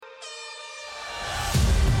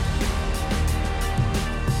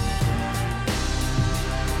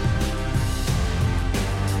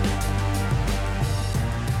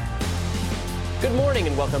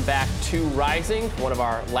morning and welcome back to Rising, one of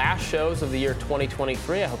our last shows of the year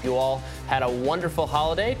 2023. I hope you all had a wonderful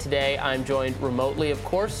holiday. Today I'm joined remotely, of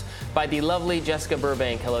course, by the lovely Jessica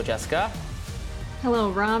Burbank. Hello, Jessica. Hello,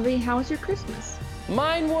 Robbie. How was your Christmas?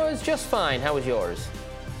 Mine was just fine. How was yours?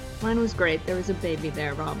 Mine was great. There was a baby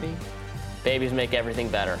there, Robbie. Babies make everything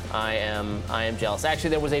better. I am jealous. Actually,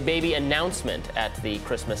 there was a baby announcement at the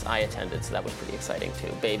Christmas I attended, so that was pretty exciting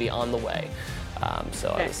too. Baby on the way. I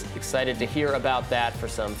was excited to hear about that for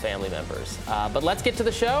some family members. But let's get to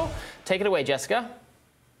the show. Take it away, Jessica.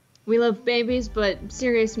 We love babies, but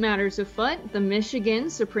serious matters afoot. The Michigan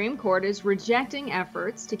Supreme Court is rejecting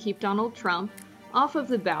efforts to keep Donald Trump off of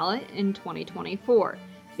the ballot in 2024.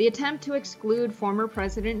 The attempt to exclude former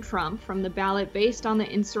President Trump from the ballot based on the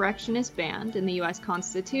insurrectionist ban in the U.S.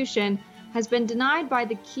 Constitution has been denied by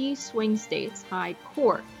the key swing state's high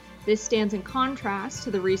court. This stands in contrast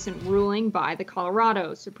to the recent ruling by the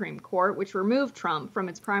Colorado Supreme Court, which removed Trump from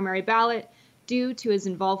its primary ballot due to his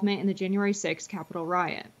involvement in the January 6th Capitol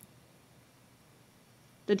riot.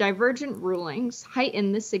 The divergent rulings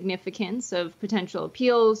heighten the significance of potential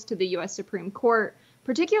appeals to the U.S. Supreme Court,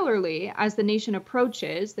 particularly as the nation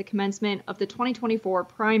approaches the commencement of the 2024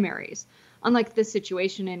 primaries. Unlike the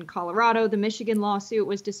situation in Colorado, the Michigan lawsuit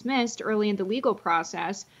was dismissed early in the legal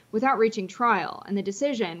process without reaching trial, and the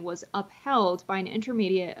decision was upheld by an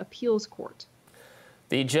intermediate appeals court.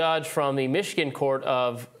 The judge from the Michigan Court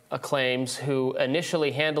of Claims who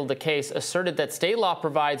initially handled the case asserted that state law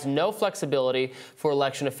provides no flexibility for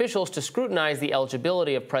election officials to scrutinize the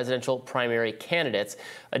eligibility of presidential primary candidates.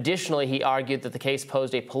 Additionally, he argued that the case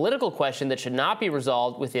posed a political question that should not be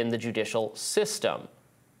resolved within the judicial system.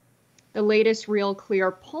 The latest Real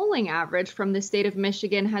Clear polling average from the state of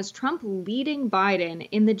Michigan has Trump leading Biden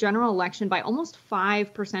in the general election by almost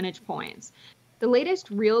 5 percentage points. The latest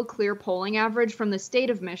Real Clear polling average from the state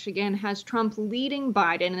of Michigan has Trump leading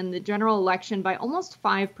Biden in the general election by almost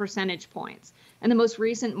 5 percentage points. And the most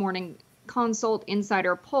recent Morning Consult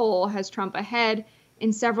Insider poll has Trump ahead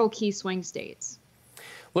in several key swing states.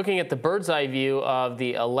 Looking at the bird's eye view of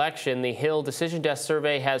the election, the Hill Decision Desk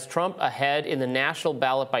survey has Trump ahead in the national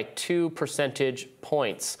ballot by 2 percentage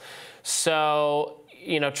points. So,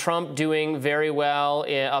 Trump doing very well,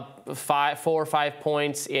 up 4 or 5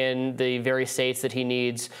 points in the very states that he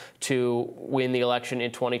needs to win the election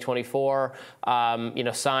in 2024.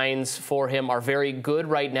 Signs for him are very good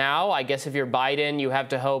right now. I guess if you're Biden, you have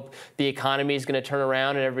to hope the economy is going to turn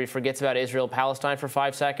around and everybody forgets about Israel-Palestine for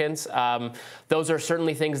 5 seconds. Those are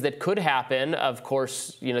certainly things that could happen. Of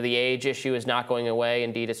course, the age issue is not going away.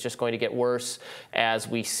 Indeed, it's just going to get worse as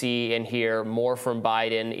we see and hear more from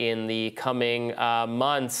Biden in the coming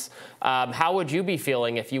months. How would you be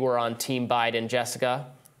feeling if you were on Team Biden, Jessica?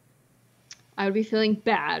 I would be feeling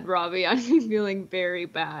bad, Robbie. I'd be feeling very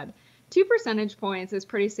bad. 2 percentage points is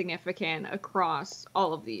pretty significant across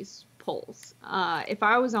all of these polls. If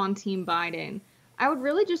I was on Team Biden, I would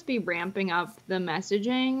really just be ramping up the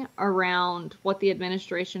messaging around what the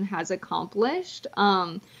administration has accomplished,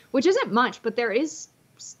 which isn't much, but there is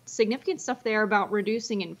significant stuff there about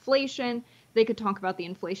reducing inflation. They could talk about the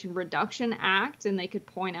Inflation Reduction Act, and they could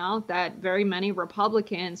point out that very many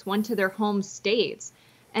Republicans went to their home states,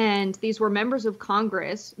 and these were members of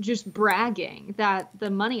Congress just bragging that the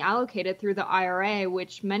money allocated through the IRA,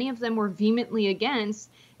 which many of them were vehemently against,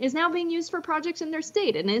 is now being used for projects in their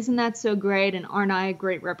state. And isn't that so great? And aren't I a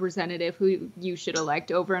great representative who you should elect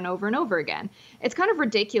over and over and over again? It's kind of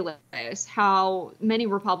ridiculous how many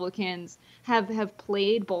Republicans have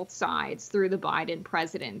played both sides through the Biden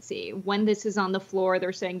presidency. When this is on the floor,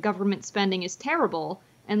 they're saying government spending is terrible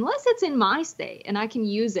unless it's in my state and I can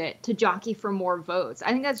use it to jockey for more votes.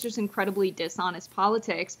 I think that's just incredibly dishonest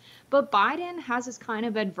politics. But Biden has this kind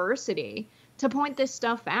of adversity to point this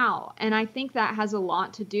stuff out. And I think that has a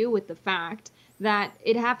lot to do with the fact that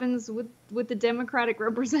it happens with the Democratic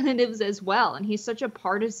representatives as well. And he's such a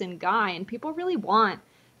partisan guy, and people really want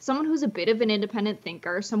someone who's a bit of an independent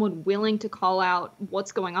thinker, someone willing to call out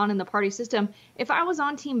what's going on in the party system. If I was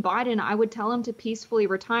on Team Biden, I would tell him to peacefully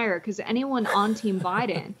retire, because anyone on Team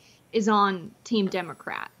Biden is on Team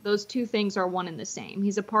Democrat. Those two things are one and the same.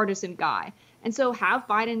 He's a partisan guy. And so have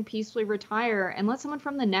Biden peacefully retire and let someone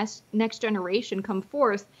from the next generation come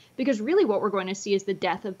forth, because really what we're going to see is the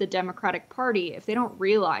death of the Democratic Party if they don't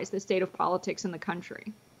realize the state of politics in the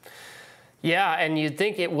country. Yeah, and you'd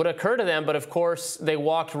think it would occur to them, but of course they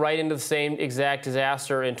walked right into the same exact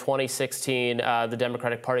disaster in 2016. The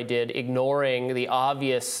Democratic Party did, ignoring the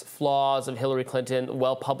obvious flaws of Hillary Clinton,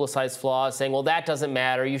 well-publicized flaws, saying, well, that doesn't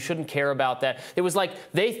matter. You shouldn't care about that. It was like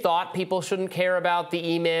they thought people shouldn't care about the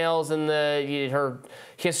emails and her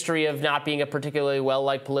history of not being a particularly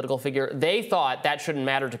well-liked political figure. They thought that shouldn't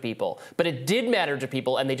matter to people, but it did matter to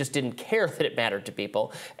people, and they just didn't care that it mattered to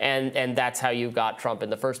people, and that's how you got Trump in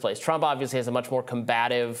the first place. Trump obviously has a much more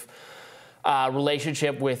combative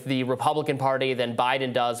relationship with the Republican Party than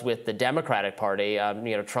Biden does with the Democratic Party.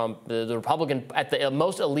 Trump, the Republican, at the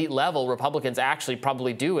most elite level, Republicans actually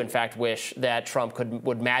probably do, in fact, wish that Trump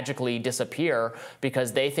would magically disappear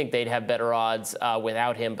because they think they'd have better odds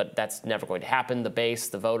without him, but that's never going to happen. The base,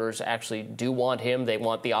 the voters actually do want him. They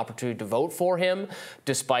want the opportunity to vote for him,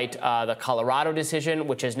 despite the Colorado decision,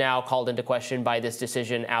 which is now called into question by this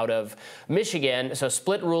decision out of Michigan. So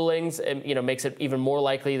split rulings, makes it even more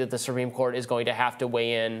likely that the Supreme Court is going to have to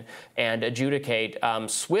weigh in and adjudicate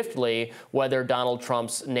swiftly whether Donald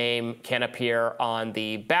Trump's name can appear on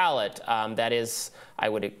the ballot. That is, I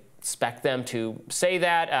would expect them to say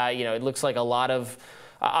that. It looks like a lot of,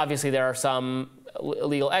 obviously there are some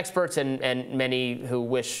legal experts and many who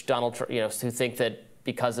wish Donald Trump, who think that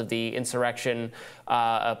because of the insurrection,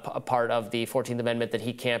 a part of the 14th Amendment, that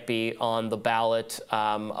he can't be on the ballot.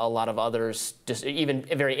 A lot of others, just even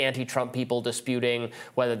very anti-Trump people, disputing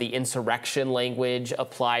whether the insurrection language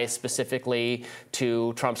applies specifically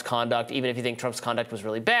to Trump's conduct. Even if you think Trump's conduct was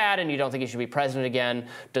really bad and you don't think he should be president again,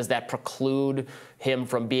 does that preclude him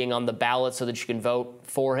from being on the ballot so that you can vote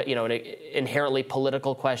for, an inherently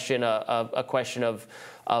political question, a question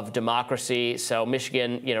of democracy? So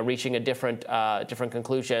Michigan, reaching a different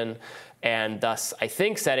conclusion, and thus I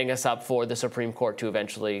think setting us up for the Supreme Court to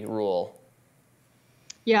eventually rule.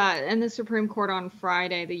 Yeah, and the Supreme Court on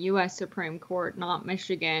Friday, the U.S. Supreme Court, not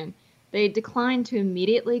Michigan, they declined to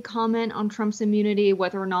immediately comment on Trump's immunity,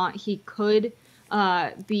 whether or not he could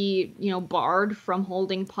be, barred from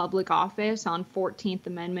holding public office on 14th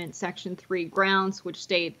Amendment Section 3 grounds, which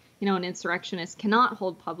state, an insurrectionist cannot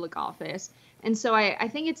hold public office. And so I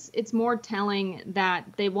think it's more telling that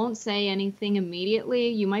they won't say anything immediately.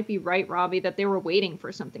 You might be right, Robbie, that they were waiting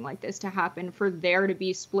for something like this to happen, for there to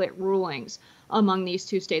be split rulings among these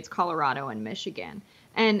two states, Colorado and Michigan.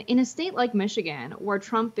 And in a state like Michigan, where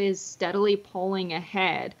Trump is steadily polling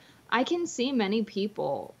ahead, I can see many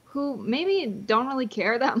people who maybe don't really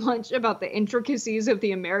care that much about the intricacies of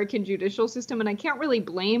the American judicial system, and I can't really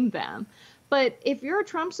blame them. But if you're a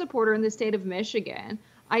Trump supporter in the state of Michigan,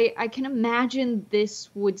 I can imagine this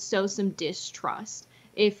would sow some distrust.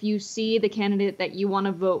 If you see the candidate that you want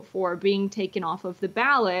to vote for being taken off of the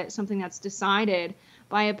ballot, something that's decided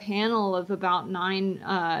by a panel of about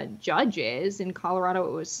 9 judges, in Colorado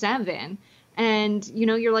it was 7, and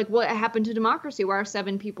you're like, what happened to democracy? Why are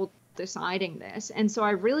 7 people deciding this? And so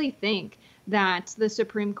I really think that the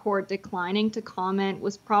Supreme Court declining to comment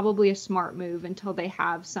was probably a smart move until they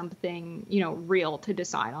have something, real to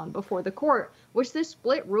decide on before the court, which this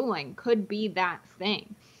split ruling could be that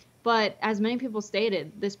thing. But as many people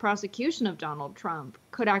stated, this prosecution of Donald Trump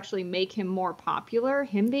could actually make him more popular.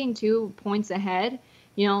 Him being 2 points ahead,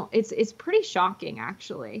 it's pretty shocking,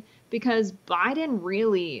 actually, because Biden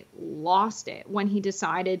really lost it when he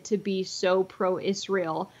decided to be so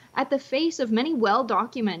pro-Israel at the face of many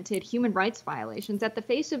well-documented human rights violations, at the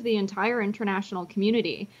face of the entire international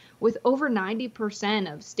community, with over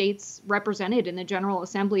 90% of states represented in the General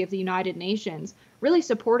Assembly of the United Nations really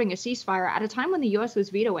supporting a ceasefire at a time when the U.S.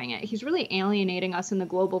 was vetoing it. He's really alienating us in the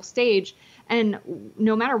global stage. And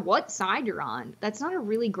no matter what side you're on, that's not a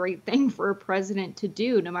really great thing for a president to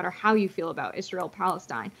do, no matter how you feel about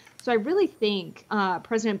Israel-Palestine. So I really think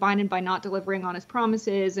President Biden, by not delivering on his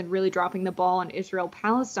promises and really dropping the ball on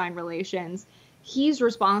Israel-Palestine relations, he's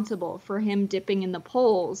responsible for him dipping in the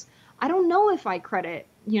polls. I don't know if I credit,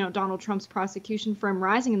 Donald Trump's prosecution for him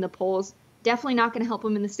rising in the polls. Definitely not going to help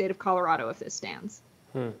him in the state of Colorado if this stands.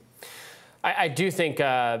 I do think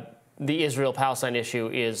the Israel-Palestine issue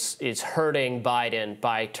is hurting Biden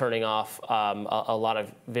by turning off a lot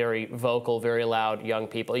of very vocal, very loud young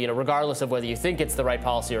people. Regardless of whether you think it's the right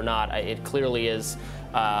policy or not, it clearly is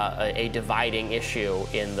a dividing issue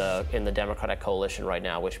in the Democratic coalition right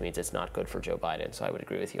now, which means it's not good for Joe Biden. So I would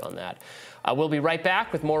agree with you on that. We'll be right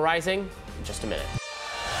back with more Rising in just a minute.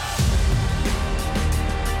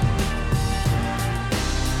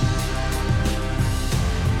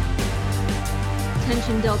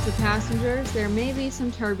 Attention Delta passengers, there may be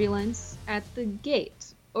some turbulence at the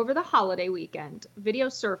gate over the holiday weekend, video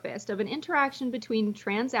surfaced of an interaction between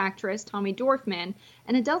trans actress Tommy Dorfman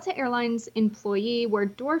and a Delta Airlines employee where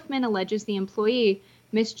Dorfman alleges the employee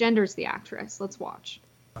misgenders the actress. Let's watch.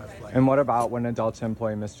 And what about when a Delta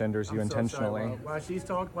employee misgenders you intentionally? While he's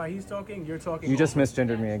talking, you're talking. You just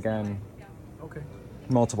misgendered me again. Okay.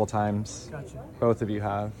 Multiple times. Gotcha. Both of you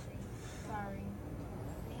have. Sorry.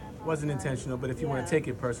 Wasn't intentional, but if you want to take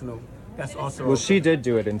it personal, that's also. Well, she did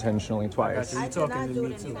do it intentionally twice. You're talking to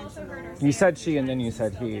me too. You said she and then you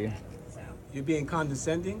said he. You're being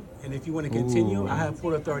condescending, and if you want to continue, I have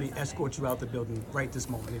Port Authority escort you out the building right this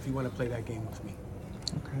moment if you want to play that game with me.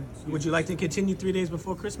 Okay. Would you like to continue 3 days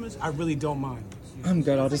before Christmas? I really don't mind. I'm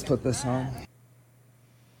good. I'll just put this on.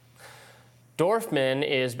 Dorfman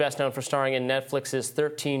is best known for starring in Netflix's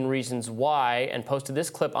 13 Reasons Why and posted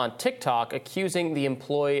this clip on TikTok accusing the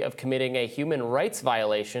employee of committing a human rights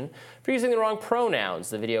violation for using the wrong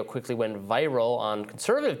pronouns. The video quickly went viral on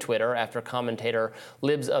conservative Twitter after commentator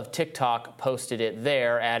Libs of TikTok posted it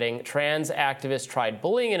there, adding, "Trans activist tried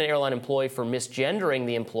bullying an airline employee for misgendering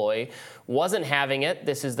the employee. Wasn't having it.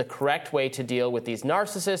 This is the correct way to deal with these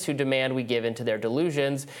narcissists who demand we give in to their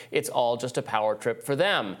delusions. It's all just a power trip for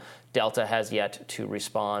them." Delta has yet to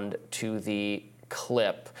respond to the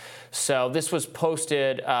clip. So this was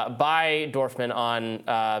posted by Dorfman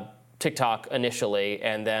on TikTok initially,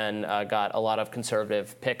 and then got a lot of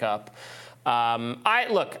conservative pickup.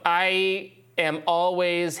 I am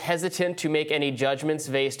always hesitant to make any judgments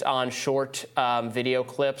based on short video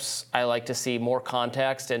clips. I like to see more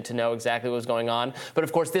context and to know exactly what was going on. But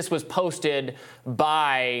of course, this was posted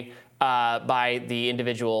by the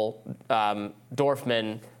individual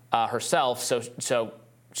Dorfman herself. So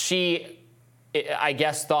she, I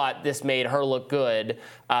guess, thought this made her look good.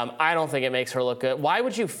 I don't think it makes her look good. Why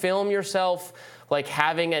would you film yourself like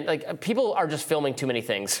having people are just filming too many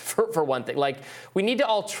things for one thing. Like, we need to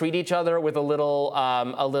all treat each other with a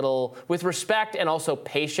little with respect and also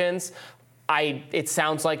patience. It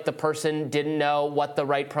sounds like the person didn't know what the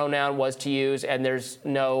right pronoun was to use, and there's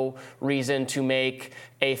no reason to make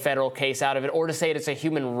a federal case out of it or to say it's a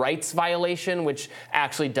human rights violation, which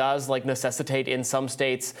actually does necessitate in some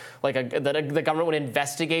states that the government would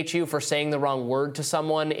investigate you for saying the wrong word to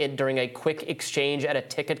someone during a quick exchange at a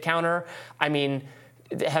ticket counter. I mean,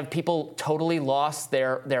 have people totally lost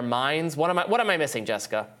their minds? What am I missing,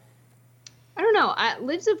 Jessica? I don't know.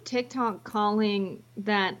 Libs of TikTok calling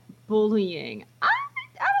that bullying. I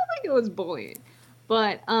don't think it was bullying.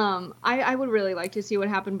 But I would really like to see what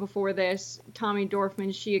happened before this. Tommy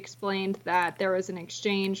Dorfman, she explained that there was an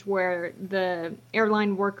exchange where the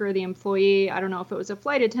airline worker, the employee, I don't know if it was a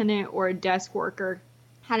flight attendant or a desk worker,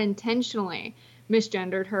 had intentionally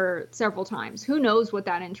misgendered her several times. Who knows what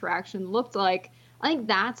that interaction looked like? I think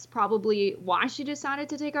that's probably why she decided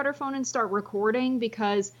to take out her phone and start recording,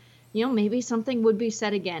 because, maybe something would be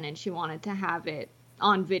said again and she wanted to have it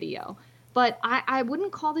on video. But I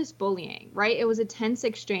wouldn't call this bullying, right? It was a tense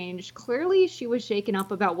exchange. Clearly, she was shaken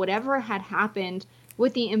up about whatever had happened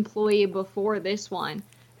with the employee before this one.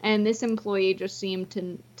 And this employee just seemed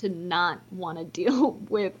to not want to deal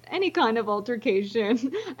with any kind of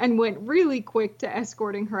altercation and went really quick to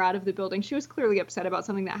escorting her out of the building. She was clearly upset about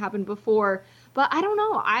something that happened before. But I don't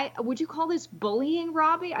know. Would you call this bullying,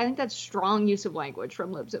 Robbie? I think that's strong use of language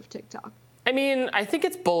from Libs of TikTok. I mean, I think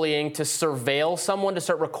it's bullying to surveil someone, to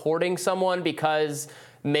start recording someone because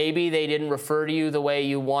maybe they didn't refer to you the way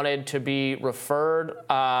you wanted to be referred.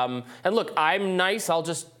 And look, I'm nice.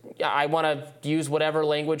 I want to use whatever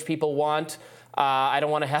language people want. I don't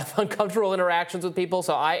want to have uncomfortable interactions with people.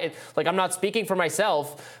 So I'm not speaking for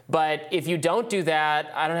myself, but if you don't do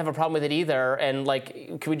that, I don't have a problem with it either. And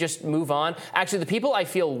can we just move on? Actually, the people I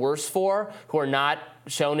feel worse for who are not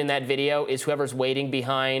shown in that video is whoever's waiting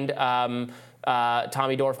behind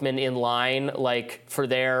Tommy Dorfman in line, for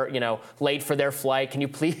their, late for their flight. Can you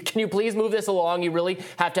please move this along? You really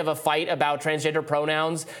have to have a fight about transgender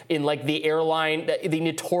pronouns in the airline, the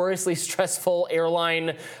notoriously stressful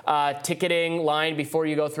airline ticketing line before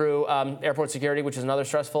you go through airport security, which is another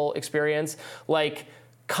stressful experience.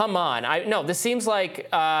 Come on. This seems like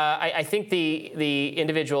I think the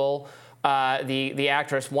individual. The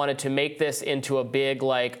actress wanted to make this into a big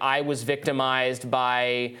I was victimized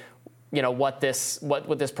by what this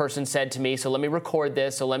person said to me, so let me record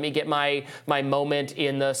this, so let me get my moment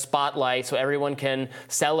in the spotlight so everyone can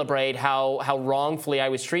celebrate how wrongfully I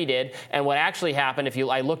was treated. And what actually happened,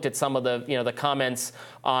 I looked at some of the the comments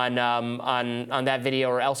on that video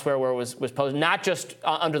or elsewhere where it was posted, not just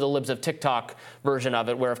under the Libs of TikTok version of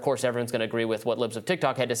it, where of course everyone's going to agree with what Libs of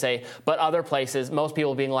TikTok had to say, but other places, most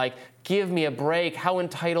people being like, give me a break. How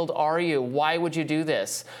entitled are you? Why would you do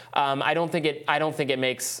this? I don't think it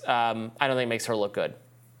makes her look good.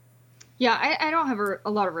 Yeah, I don't have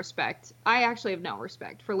a lot of respect. I actually have no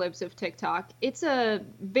respect for libs of TikTok. It's a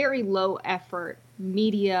very low effort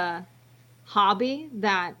media hobby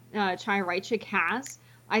that Chai Raichik has.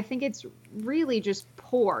 I think it's really just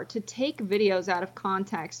poor to take videos out of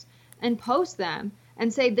context and post them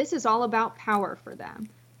and say this is all about power for them.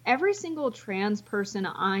 Every single trans person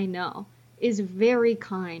I know is very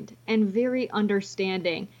kind and very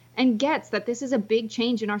understanding and gets that this is a big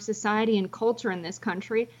change in our society and culture in this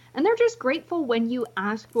country. And they're just grateful when you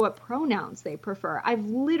ask what pronouns they prefer. I've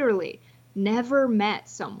literally never met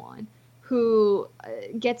someone who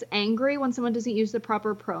gets angry when someone doesn't use the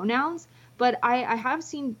proper pronouns. But I have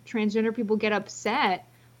seen transgender people get upset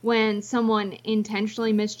when someone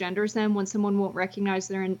intentionally misgenders them, when someone won't recognize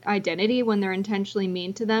their identity, when they're intentionally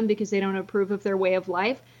mean to them because they don't approve of their way of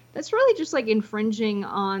life. That's really just like infringing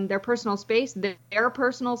on their personal space, their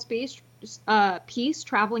personal space, piece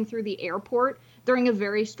traveling through the airport during a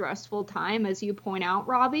very stressful time, as you point out,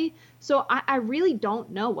 Robbie. So I really don't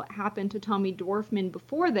know what happened to Tommy Dorfman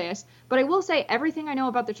before this, but I will say everything I know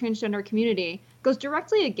about the transgender community goes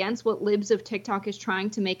directly against what Libs of TikTok is trying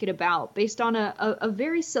to make it about, based on a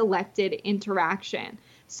very selected interaction.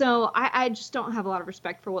 So I just don't have a lot of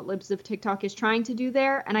respect for what Libs of TikTok is trying to do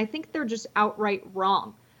there, and I think they're just outright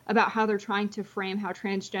wrong about how they're trying to frame how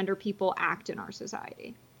transgender people act in our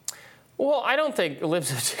society. Well, I don't think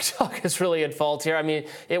Libs of TikTok is really at fault here. I mean,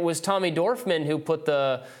 it was Tommy Dorfman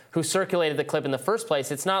who circulated the clip in the first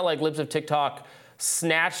place. It's not like Libs of TikTok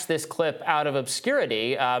snatched this clip out of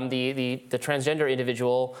obscurity. The transgender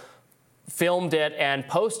individual filmed it and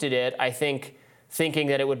posted it, I think, thinking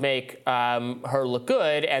that it would make her look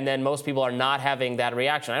good, and then most people are not having that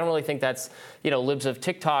reaction. I don't really think that's, Libs of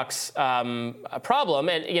TikTok's problem.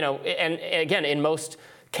 And, and again, in most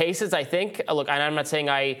cases, I think, look, and I'm not saying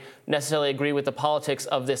I necessarily agree with the politics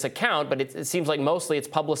of this account, but it seems like mostly it's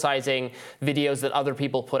publicizing videos that other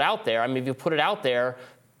people put out there. I mean, if you put it out there,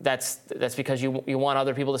 that's because you want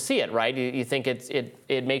other people to see it, right? You think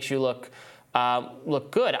it makes you look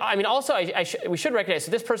good. I mean, also, we should recognize,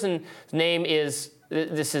 so this person's name is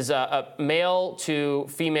a male to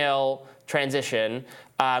female transition,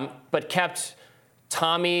 but kept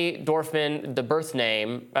Tommy Dorfman, the birth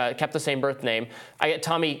name, kept the same birth name.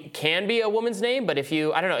 Tommy can be a woman's name, but if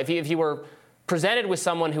you were presented with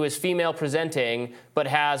someone who is female presenting but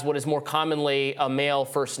has what is more commonly a male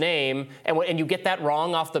first name, and you get that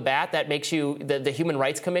wrong off the bat, that makes you, the Human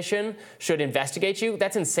Rights Commission should investigate you.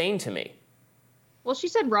 That's insane to me. Well, she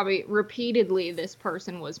said, Robbie, repeatedly this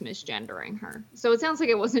person was misgendering her. So it sounds like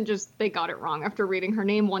it wasn't just they got it wrong after reading her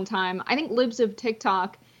name one time. I think Libs of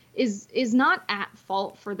TikTok is not at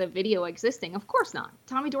fault for the video existing. Of course not.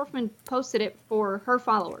 Tommy Dorfman posted it for her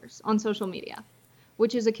followers on social media,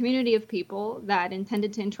 which is a community of people that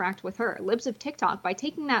intended to interact with her. Libs of TikTok, by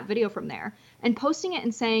taking that video from there and posting it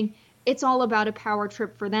and saying it's all about a power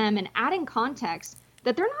trip for them and adding context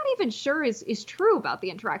that they're not even sure is true about the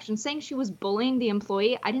interaction, saying she was bullying the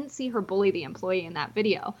employee. I didn't see her bully the employee in that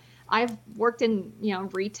video. I've worked in,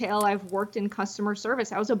 retail. I've worked in customer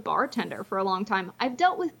service. I was a bartender for a long time. I've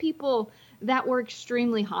dealt with people that were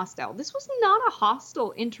extremely hostile. This was not a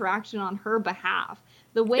hostile interaction on her behalf.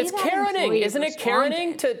 The way it's Karening, isn't it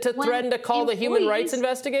Karening to threaten to call the human rights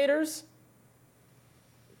investigators?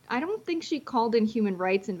 I don't think she called in human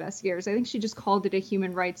rights investigators. I think she just called it a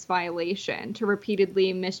human rights violation to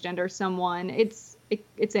repeatedly misgender someone. It's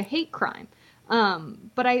a hate crime.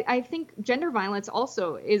 But I think gender violence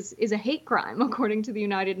also is a hate crime, according to the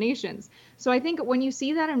United Nations. So I think when you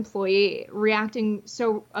see that employee reacting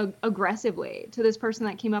so aggressively to this person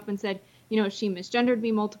that came up and said, she misgendered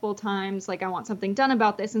me multiple times, like I want something done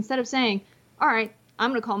about this, instead of saying, all right, I'm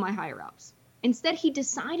going to call my higher ups. Instead, he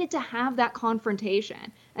decided to have that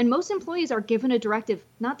confrontation. And most employees are given a directive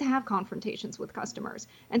not to have confrontations with customers.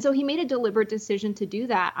 And so he made a deliberate decision to do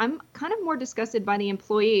that. I'm kind of more disgusted by the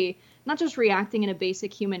employee not just reacting in a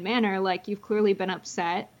basic human manner, like you've clearly been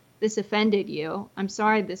upset, this offended you, I'm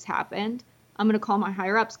sorry this happened, I'm going to call my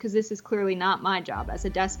higher ups because this is clearly not my job as a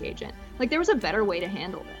desk agent. Like, there was a better way to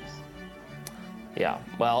handle this. Yeah,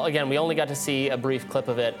 well, again, we only got to see a brief clip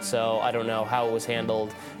of it, so I don't know how it was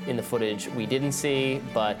handled in the footage we didn't see,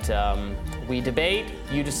 but we debate,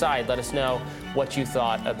 you decide. Let us know what you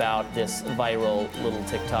thought about this viral little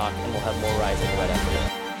TikTok, and we'll have more Rising right after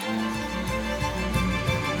that.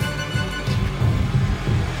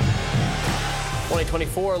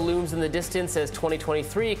 2024 looms in the distance as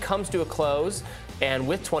 2023 comes to a close. And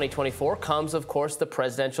with 2024 comes, of course, the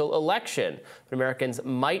presidential election. But Americans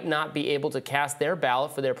might not be able to cast their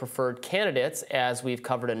ballot for their preferred candidates, as we've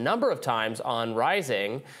covered a number of times on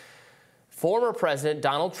Rising. Former President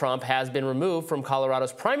Donald Trump has been removed from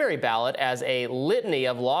Colorado's primary ballot as a litany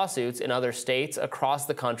of lawsuits in other states across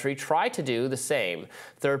the country try to do the same.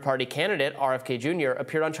 Third-party candidate RFK Jr.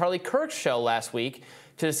 appeared on Charlie Kirk's show last week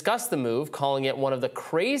to discuss the move, calling it one of the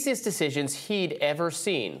craziest decisions he'd ever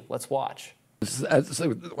seen. Let's watch. That's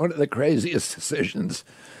one of the craziest decisions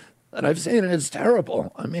that I've seen, and it's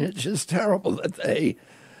terrible. I mean, it's just terrible that they,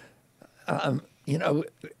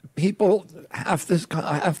 people, half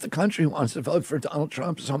the country wants to vote for Donald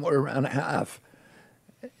Trump, somewhere around half.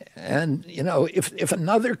 And, if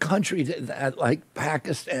another country did that, like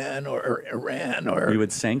Pakistan or Iran or... We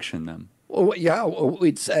would sanction them. Well, yeah,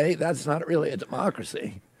 we'd say that's not really a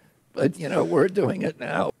democracy. But, we're doing it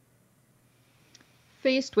now.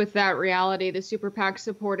 Faced with that reality, the super PAC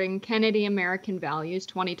supporting Kennedy American Values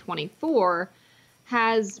 2024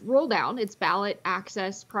 has rolled out its ballot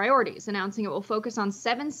access priorities, announcing it will focus on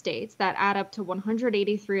 7 states that add up to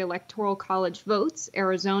 183 electoral college votes: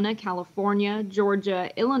 Arizona, California, Georgia,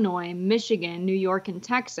 Illinois, Michigan, New York, and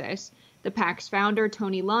Texas. The PAC's founder,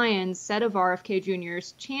 Tony Lyons, said of RFK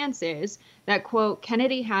Jr.'s chances that, quote,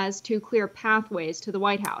 Kennedy has 2 clear pathways to the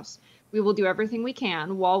White House. We will do everything we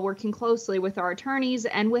can while working closely with our attorneys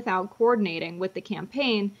and without coordinating with the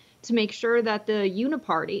campaign to make sure that the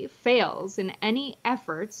uniparty fails in any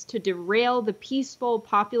efforts to derail the peaceful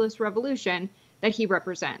populist revolution that he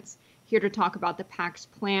represents. Here to talk about the PAC's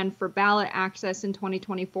plan for ballot access in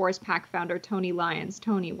 2024 is PAC founder Tony Lyons.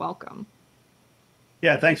 Tony, welcome.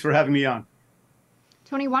 Yeah, thanks for having me on.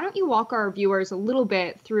 Tony, why don't you walk our viewers a little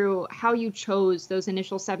bit through how you chose those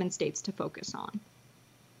initial 7 states to focus on?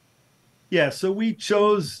 Yeah, so we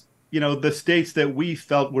chose, the states that we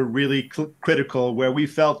felt were really critical, where we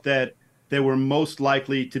felt that there were most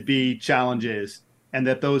likely to be challenges, and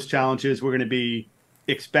that those challenges were going to be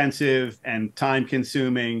expensive and time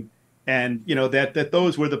consuming. And, that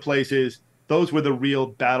those were the places, those were the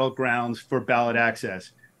real battlegrounds for ballot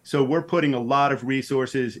access. So we're putting a lot of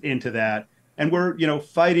resources into that. And we're,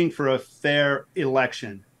 fighting for a fair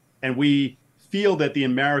election. And we feel that the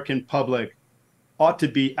American public ought to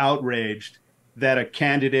be outraged that a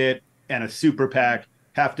candidate and a super PAC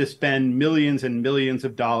have to spend millions and millions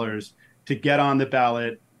of dollars to get on the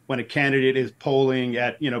ballot when a candidate is polling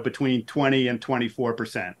at, between 20 and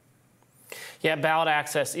 24%. Yeah, ballot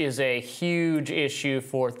access is a huge issue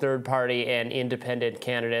for third-party and independent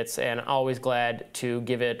candidates, and always glad to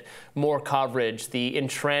give it more coverage. The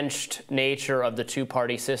entrenched nature of the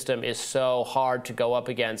two-party system is so hard to go up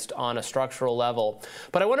against on a structural level.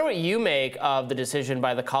 But I wonder what you make of the decision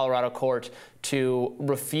by the Colorado court to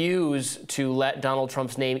refuse to let Donald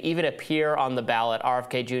Trump's name even appear on the ballot.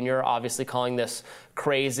 RFK Jr. obviously calling this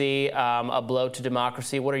crazy, a blow to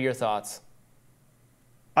democracy. What are your thoughts?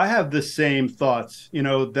 I have the same thoughts,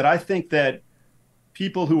 that I think that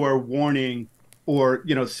people who are warning or,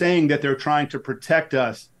 saying that they're trying to protect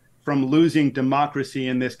us from losing democracy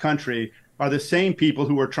in this country are the same people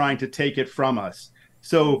who are trying to take it from us.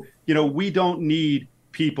 So, we don't need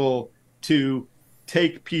people to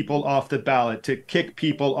take people off the ballot, to kick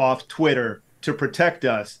people off Twitter, to protect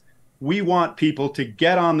us. We want people to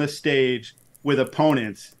get on the stage with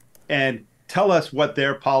opponents and tell us what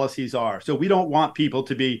their policies are. So we don't want people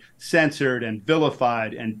to be censored and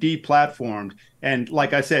vilified and deplatformed and,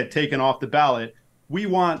 like I said, taken off the ballot. We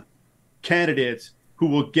want candidates who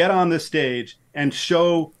will get on the stage and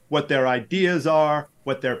show what their ideas are,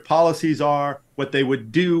 what their policies are, what they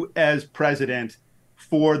would do as president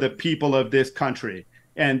for the people of this country.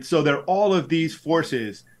 And so there are all of these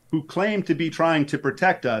forces who claim to be trying to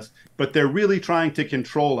protect us, but they're really trying to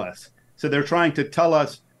control us. So they're trying to tell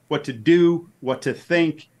us what to do, what to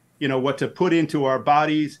think, what to put into our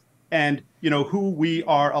bodies, and, who we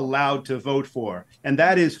are allowed to vote for. And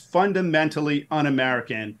that is fundamentally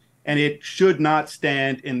un-American, and it should not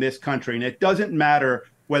stand in this country. And it doesn't matter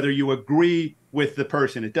whether you agree with the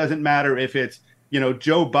person. It doesn't matter if it's,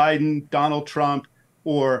 Joe Biden, Donald Trump,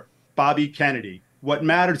 or Bobby Kennedy. What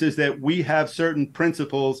matters is that we have certain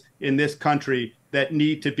principles in this country that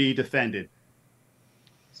need to be defended.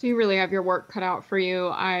 So you really have your work cut out for you.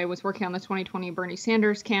 I was working on the 2020 Bernie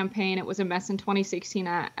Sanders campaign. It was a mess in 2016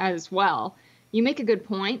 as well. You make a good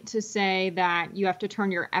point to say that you have to turn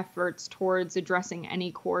your efforts towards addressing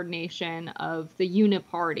any coordination of the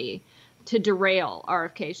uniparty. to derail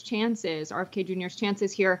RFK Jr.'s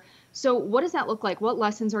chances here. So what does that look like? What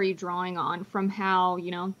lessons are you drawing on from how,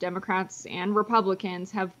 Democrats and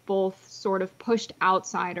Republicans have both sort of pushed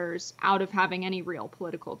outsiders out of having any real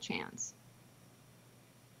political chance?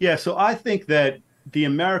 Yeah, so I think that the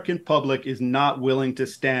American public is not willing to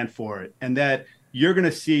stand for it, and that you're going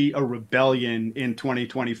to see a rebellion in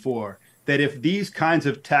 2024. That if these kinds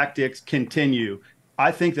of tactics continue,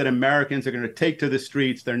 I think that Americans are going to take to the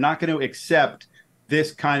streets. They're not going to accept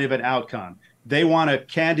this kind of an outcome. They want a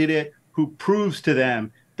candidate who proves to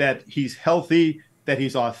them that he's healthy, that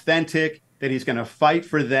he's authentic, that he's going to fight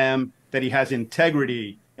for them, that he has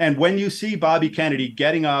integrity. And when you see Bobby Kennedy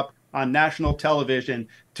getting up on national television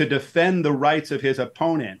to defend the rights of his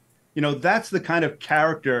opponent, that's the kind of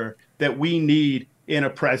character that we need in a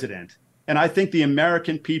president. And I think the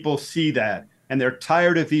American people see that, and they're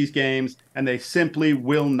tired of these games, and they simply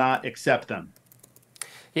will not accept them.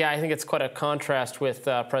 Yeah, I think it's quite a contrast with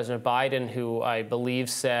President Biden, who I believe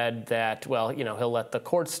said that, well, he'll let the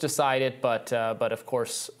courts decide it, but of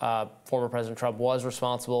course, former President Trump was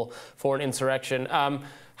responsible for an insurrection.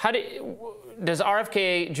 Does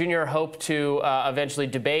RFK Jr. hope to eventually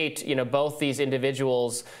debate? Both these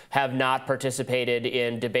individuals have not participated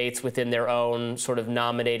in debates within their own sort of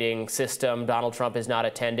nominating system. Donald Trump is not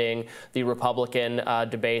attending the Republican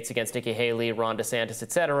debates against Nikki Haley, Ron DeSantis,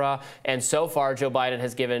 et cetera. And so far, Joe Biden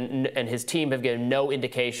has given, and his team have given no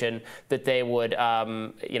indication that they would,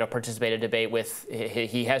 participate in a debate with.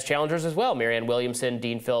 He has challengers as well: Marianne Williamson,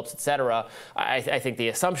 Dean Phillips, et cetera. I think the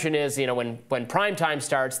assumption is, when prime time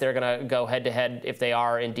starts, they're going to go head to head, if they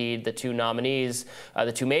are indeed the two nominees,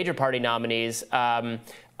 the two major party nominees. How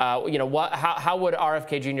would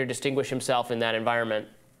RFK Jr. distinguish himself in that environment?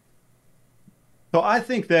 So I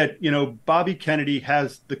think that, Bobby Kennedy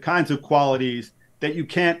has the kinds of qualities that you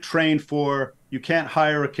can't train for, you can't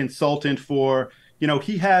hire a consultant for.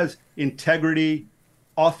 He has integrity,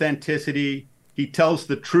 authenticity. He tells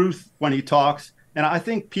the truth when he talks. And I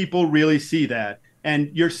think people really see that. And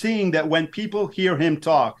you're seeing that when people hear him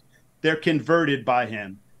talk, they're converted by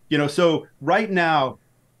him. So right now,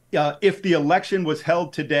 if the election was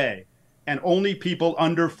held today and only people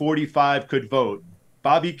under 45 could vote,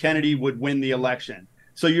 Bobby Kennedy would win the election.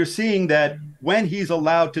 So you're seeing that when he's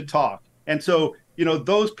allowed to talk. And so,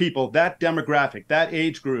 those people, that demographic, that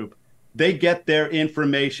age group, they get their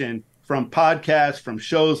information from podcasts, from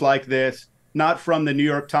shows like this, not from the New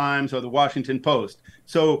York Times or the Washington Post.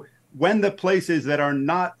 So when the places that are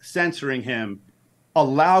not censoring him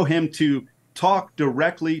allow him to talk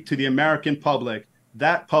directly to the American public,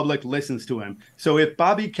 that public listens to him. So if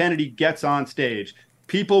Bobby Kennedy gets on stage,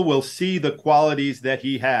 people will see the qualities that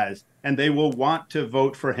he has, and they will want to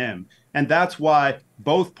vote for him. And that's why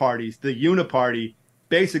both parties, the Uniparty,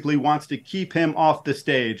 basically wants to keep him off the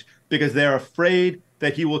stage, because they're afraid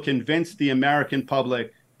that he will convince the American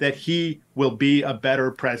public that he will be a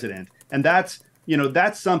better president. And that's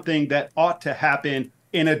something that ought to happen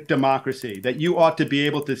in a democracy, that you ought to be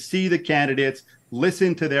able to see the candidates,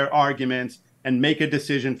 listen to their arguments, and make a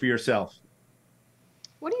decision for yourself.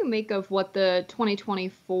 What do you make of what the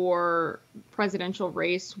 2024 presidential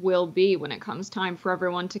race will be when it comes time for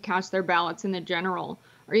everyone to cast their ballots in the general?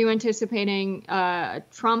 Are you anticipating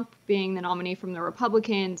Trump being the nominee from the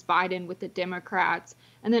Republicans, Biden with the Democrats,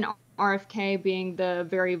 and then RFK being the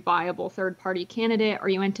very viable third-party candidate? Are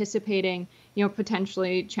you anticipating,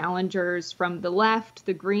 potentially challengers from the left,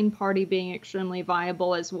 the Green Party being extremely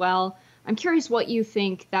viable as well? I'm curious what you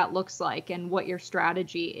think that looks like and what your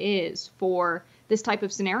strategy is for this type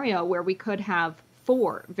of scenario where we could have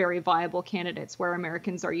 4 very viable candidates where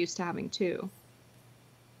Americans are used to having 2.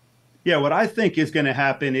 Yeah, what I think is going to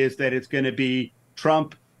happen is that it's going to be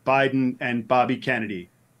Trump, Biden, and Bobby Kennedy.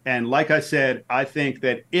 And like I said, I think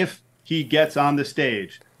that if he gets on the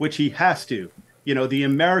stage, which he has to, the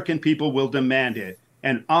American people will demand it.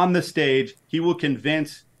 And on the stage, he will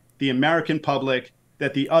convince the American public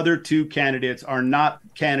that the other 2 candidates are not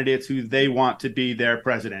candidates who they want to be their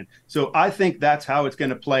president. So I think that's how it's going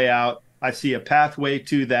to play out. I see a pathway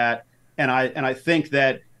to that. And I think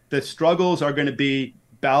that the struggles are going to be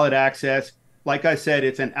ballot access. Like I said,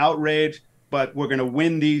 it's an outrage, but we're going to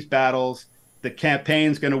win these battles. The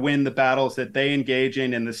campaign's going to win the battles that they engage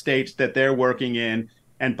in the states that they're working in.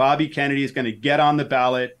 And Bobby Kennedy is going to get on the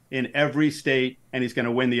ballot in every state, and he's going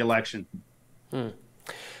to win the election.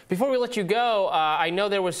 Before we let you go, I know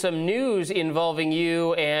there was some news involving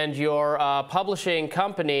you and your publishing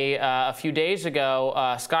company a few days ago,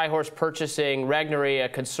 Skyhorse purchasing Regnery, a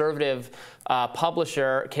conservative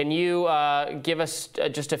publisher. Can you give us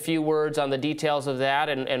just a few words on the details of that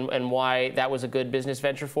and why that was a good business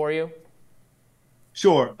venture for you?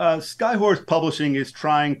 Sure. Skyhorse Publishing is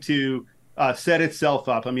trying to set itself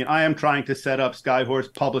up. I mean, I am trying to set up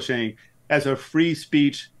Skyhorse Publishing as a free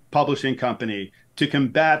speech publishing company to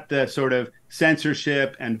combat the sort of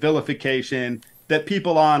censorship and vilification that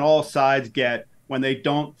people on all sides get when they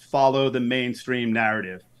don't follow the mainstream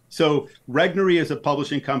narrative. So Regnery is a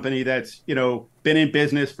publishing company that's, been in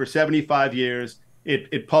business for 75 years.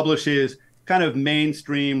 It publishes kind of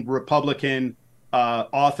mainstream Republican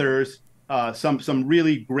authors, some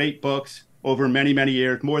really great books over many, many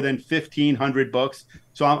years, more than 1,500 books.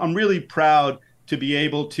 So I'm really proud to be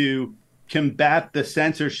able to combat the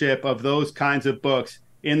censorship of those kinds of books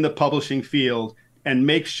in the publishing field and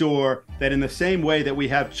make sure that in the same way that we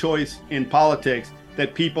have choice in politics,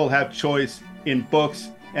 that people have choice in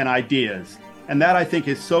books and ideas. And that, I think,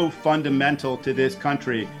 is so fundamental to this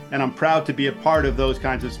country. And I'm proud to be a part of those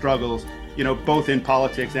kinds of struggles, both in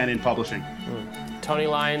politics and in publishing. Tony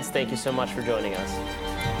Lyons, thank you so much for joining us.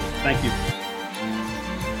 Thank you.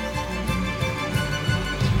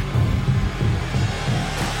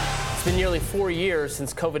 It's been nearly 4 years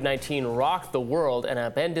since COVID-19 rocked the world and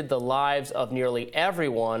upended the lives of nearly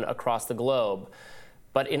everyone across the globe.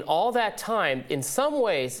 But in all that time, in some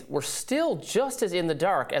ways, we're still just as in the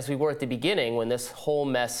dark as we were at the beginning when this whole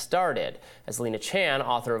mess started. As Alina Chan,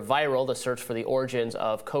 author of Viral, The Search for the Origins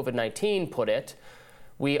of COVID-19, put it,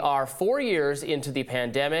 we are 4 years into the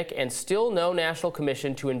pandemic and still no national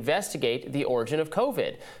commission to investigate the origin of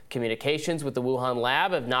COVID. Communications with the Wuhan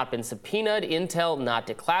lab have not been subpoenaed, intel not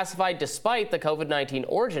declassified, despite the COVID-19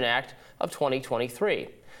 Origin Act of 2023.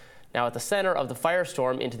 Now, at the center of the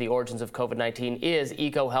firestorm into the origins of COVID-19 is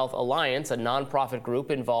EcoHealth Alliance, a nonprofit group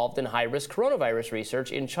involved in high-risk coronavirus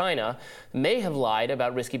research in China, may have lied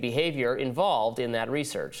about risky behavior involved in that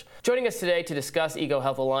research. Joining us today to discuss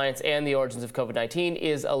EcoHealth Alliance and the origins of COVID-19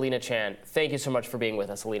 is Alina Chan. Thank you so much for being with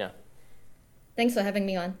us, Alina. Thanks for having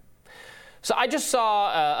me on. So I just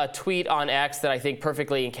saw a tweet on X that I think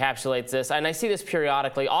perfectly encapsulates this, and I see this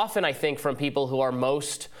periodically, often I think from people who are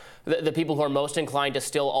the people who are most inclined to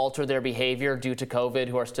still alter their behavior due to COVID,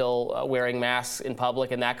 who are still wearing masks in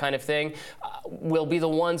public and that kind of thing, will be the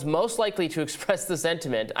ones most likely to express the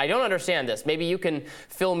sentiment. I don't understand this. Maybe you can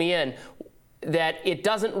fill me in, that it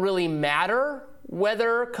doesn't really matter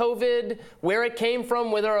whether COVID, where it came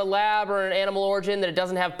from, whether a lab or an animal origin, that it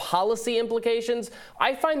doesn't have policy implications.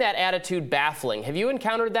 I find that attitude baffling. Have you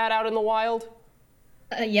encountered that out in the wild?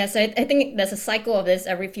 Yes, I think there's a cycle of this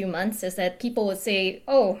every few months, is that people would say,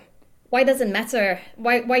 oh, why does it matter?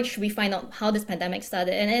 Why should we find out how this pandemic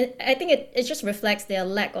started? And I think it just reflects their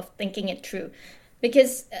lack of thinking it through.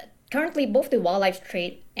 Because currently both the wildlife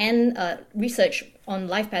trade and research on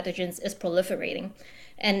live pathogens is proliferating.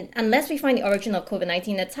 And unless we find the origin of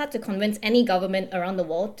COVID-19, it's hard to convince any government around the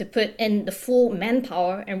world to put in the full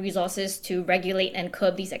manpower and resources to regulate and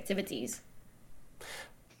curb these activities.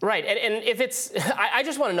 Right, and if it's, I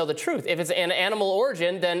just want to know the truth. If it's an animal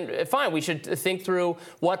origin, then fine, we should think through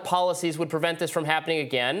what policies would prevent this from happening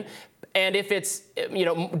again. And if it's,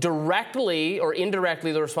 directly or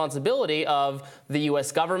indirectly the responsibility of the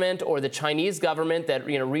U.S. government or the Chinese government, that,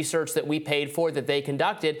 research that we paid for, that they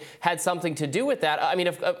conducted, had something to do with that. I mean,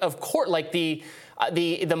 of course, like the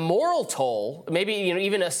moral toll, maybe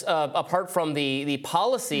even apart from the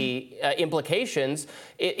policy implications,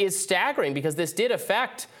 is staggering, because this did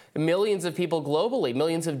affect millions of people globally,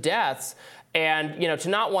 millions of deaths. And to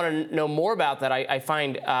not want to know more about that, I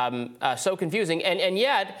find so confusing. And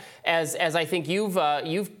yet, as I think you've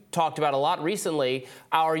talked about a lot recently,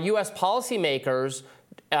 our U.S. policymakers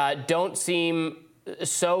don't seem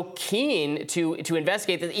so keen to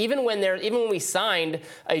investigate this. Even when we signed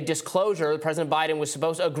a disclosure, President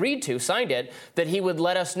Biden signed it, that he would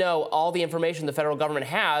let us know all the information the federal government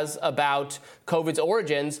has about COVID's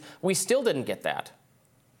origins. We still didn't get that.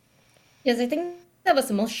 Yes, I think that was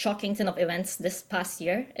the most shocking turn of events this past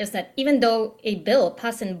year, is that even though a bill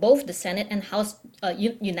passed in both the Senate and House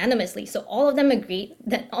unanimously, so all of them agreed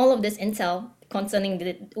that all of this intel concerning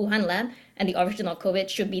the Wuhan lab and the origin of COVID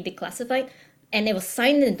should be declassified, and it was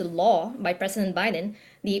signed into law by President Biden,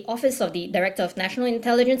 the Office of the Director of National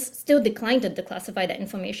Intelligence still declined to declassify that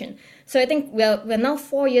information. So I think we're now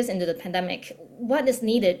 4 years into the pandemic. What is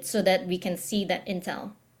needed so that we can see that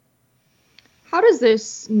intel? How does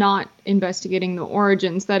this not investigating the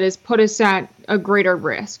origins, that is, put us at a greater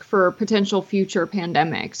risk for potential future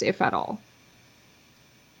pandemics, if at all?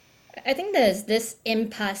 I think there's this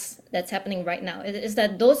impasse that's happening right now. It is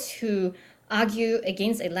that those who argue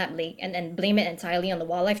against a lab leak and blame it entirely on the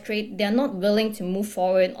wildlife trade, they're not willing to move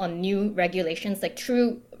forward on new regulations, like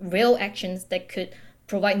true, real actions that could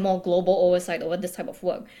provide more global oversight over this type of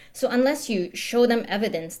work. So unless you show them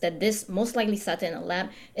evidence that this most likely started in a lab,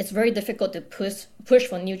 it's very difficult to push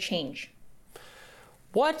for new change.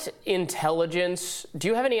 What intelligence, do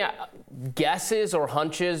you have any guesses or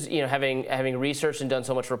hunches, having researched and done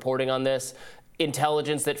so much reporting on this,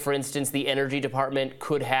 intelligence that, for instance, the Energy Department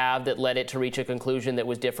could have that led it to reach a conclusion that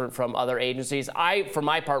was different from other agencies? I, for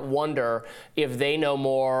my part, wonder if they know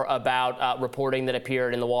more about reporting that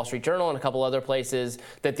appeared in the Wall Street Journal and a couple other places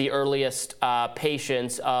that the earliest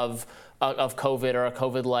patients of COVID or a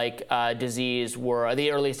COVID-like disease were, the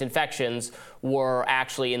earliest infections were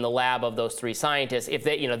actually in the lab of those three scientists. If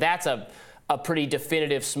they, that's a pretty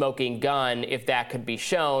definitive smoking gun if that could be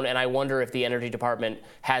shown, and I wonder if the Energy Department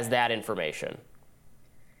has that information.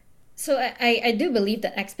 So I do believe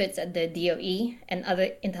that experts at the DOE and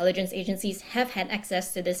other intelligence agencies have had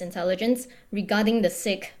access to this intelligence regarding the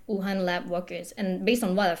sick Wuhan lab workers. And based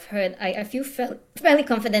on what I've heard, I feel fairly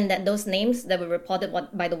confident that those names that were reported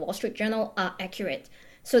by the Wall Street Journal are accurate.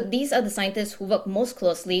 So these are the scientists who work most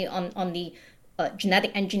closely on the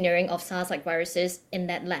genetic engineering of SARS-like viruses in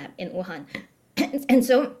that lab in Wuhan. And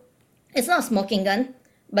so it's not a smoking gun,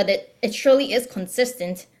 but it surely is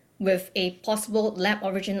consistent with a possible lab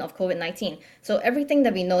origin of COVID-19. So everything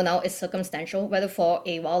that we know now is circumstantial, whether for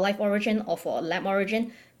a wildlife origin or for a lab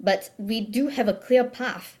origin, but we do have a clear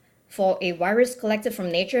path for a virus collected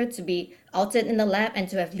from nature to be altered in the lab and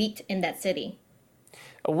to have leaked in that city.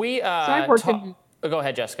 Go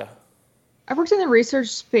ahead, Jessica. I've worked in the research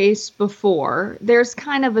space before. There's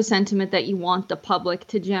kind of a sentiment that you want the public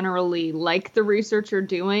to generally like the research you're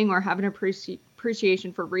doing or have an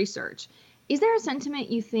appreciation for research. Is there a sentiment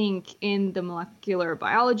you think in the molecular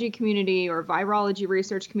biology community or virology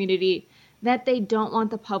research community that they don't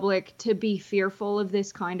want the public to be fearful of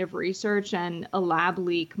this kind of research, and a lab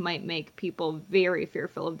leak might make people very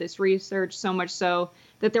fearful of this research, so much so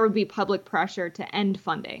that there would be public pressure to end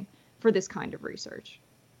funding for this kind of research?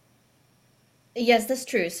 Yes, that's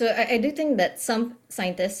true. So I do think that some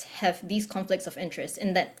scientists have these conflicts of interest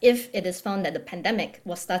in that if it is found that the pandemic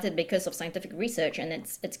was started because of scientific research and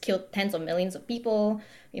it's killed tens of millions of people,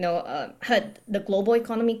 hurt the global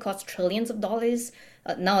economy, cost trillions of dollars.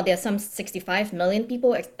 Now there are some 65 million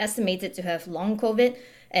people estimated to have long COVID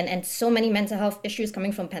and so many mental health issues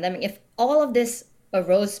coming from pandemic. If all of this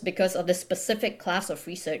arose because of this specific class of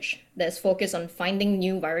research that is focused on finding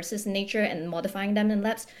new viruses in nature and modifying them in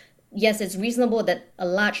labs, yes, it's reasonable that a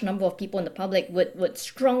large number of people in the public would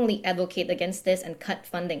strongly advocate against this and cut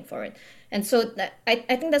funding for it. And so I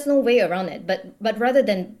think there's no way around it. But rather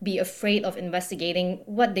than be afraid of investigating,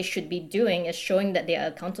 what they should be doing is showing that they are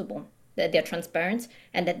accountable, that they're transparent,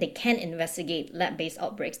 and that they can investigate lab-based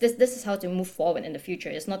outbreaks. This is how to move forward in the future.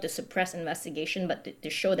 It's not to suppress investigation, but to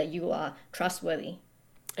show that you are trustworthy.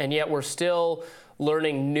 And yet we're still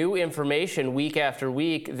learning new information week after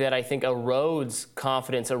week that I think erodes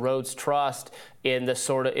confidence, erodes trust in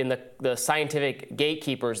the scientific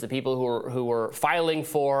gatekeepers, the people who were filing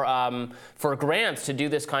for grants to do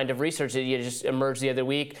this kind of research. It just emerged the other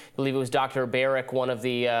week. I believe it was Dr. Barrick, one of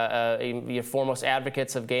the foremost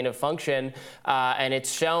advocates of gain of function, and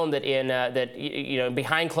it's shown that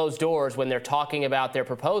behind closed doors, when they're talking about their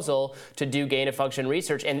proposal to do gain of function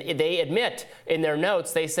research, and they admit in their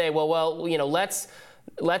notes, they say,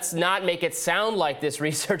 let's not make it sound like this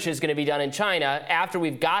research is going to be done in China. After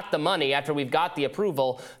we've got the money, after we've got the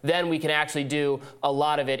approval, then we can actually do a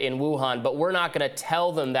lot of it in Wuhan. But we're not going to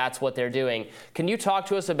tell them that's what they're doing. Can you talk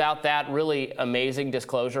to us about that really amazing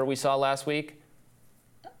disclosure we saw last week?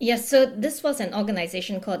 Yes, so this was an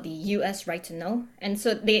organization called the U.S. Right to Know. And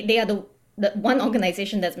so they are the one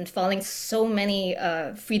organization that's been filing so many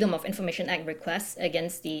Freedom of Information Act requests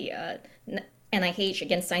against the NIH,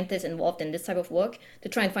 against scientists involved in this type of work to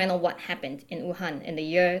try and find out what happened in Wuhan in the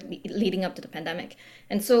year leading up to the pandemic.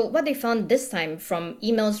 And so what they found this time from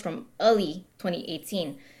emails from early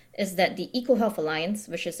 2018 is that the EcoHealth Alliance,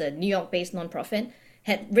 which is a New York-based nonprofit,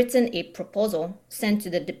 had written a proposal sent to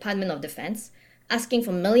the Department of Defense asking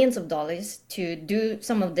for millions of dollars to do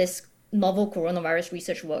some of this novel coronavirus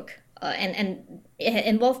research work. And it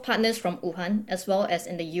involved partners from Wuhan as well as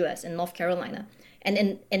in the US, in North Carolina.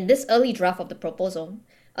 And in this early draft of the proposal,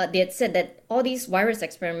 they had said that all these virus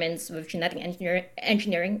experiments with genetic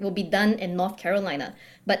engineering will be done in North Carolina.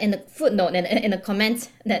 But in the footnote, in a comment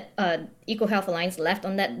that EcoHealth Alliance left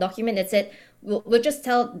on that document, it said, we'll just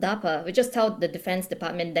tell DARPA, we'll just tell the Defense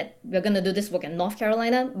Department that we're going to do this work in North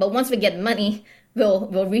Carolina. But once we get money, we'll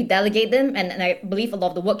redelegate them. And I believe a lot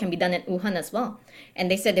of the work can be done in Wuhan as well.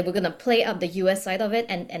 And they said they were going to play up the US side of it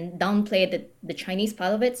and downplay the Chinese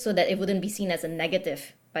part of it so that it wouldn't be seen as a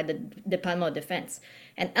negative by the Department of Defense.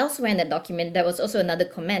 And elsewhere in the document, there was also another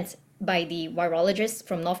comment by the virologist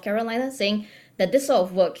from North Carolina saying that this sort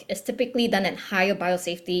of work is typically done at higher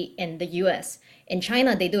biosafety in the US. In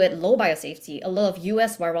China, they do it low biosafety. A lot of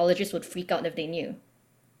US virologists would freak out if they knew.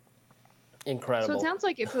 Incredible. So it sounds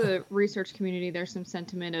like if the research community, there's some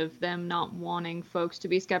sentiment of them not wanting folks to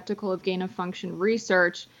be skeptical of gain-of-function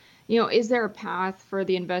research. Is there a path for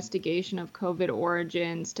the investigation of COVID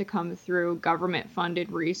origins to come through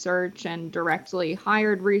government-funded research and directly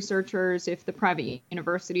hired researchers if the private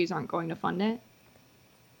universities aren't going to fund it?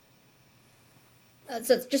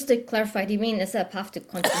 So just to clarify, do you mean is there a path to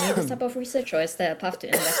continue this type of research, or is there a path to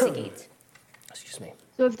investigate? Excuse me.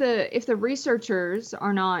 So if the researchers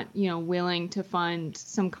are not, willing to fund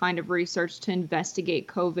some kind of research to investigate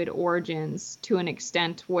COVID origins to an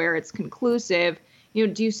extent where it's conclusive,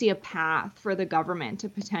 do you see a path for the government to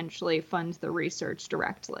potentially fund the research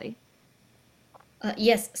directly?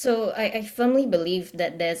 Yes, so I firmly believe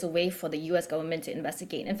that there's a way for the US government to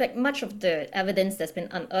investigate. In fact, much of the evidence that's been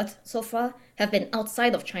unearthed so far have been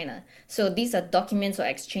outside of China. So these are documents or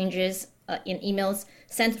exchanges in emails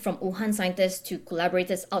sent from Wuhan scientists to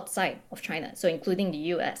collaborators outside of China, so including the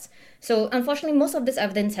US. So unfortunately, most of this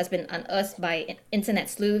evidence has been unearthed by internet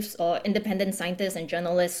sleuths or independent scientists and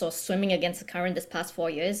journalists or swimming against the current this past 4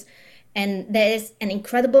 years. And there is an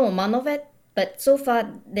incredible amount of it. But so far,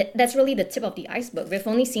 that's really the tip of the iceberg. We've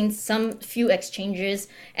only seen some few exchanges,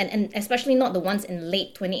 and especially not the ones in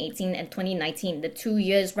late 2018 and 2019, the 2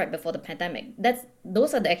 years right before the pandemic.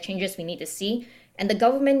 Those are the exchanges we need to see. And the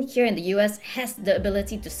government here in the US has the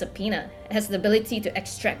ability to subpoena, has the ability to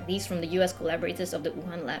extract these from the US collaborators of the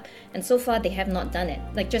Wuhan lab. And so far, they have not done it.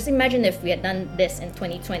 Like, just imagine if we had done this in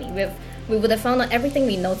 2020. We would have found out everything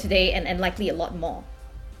we know today and likely a lot more.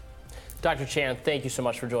 Dr. Chan, thank you so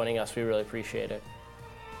much for joining us. We really appreciate it.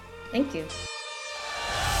 Thank you.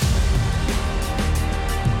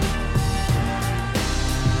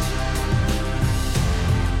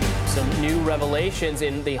 Some new revelations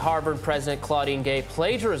in the Harvard President Claudine Gay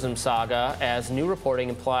plagiarism saga, as new reporting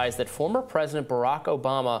implies that former President Barack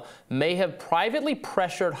Obama may have privately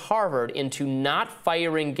pressured Harvard into not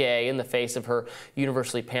firing Gay in the face of her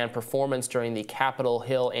universally panned performance during the Capitol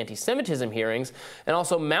Hill anti-Semitism hearings, and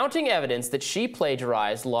also mounting evidence that she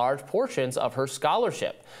plagiarized large portions of her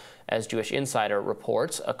scholarship. As Jewish Insider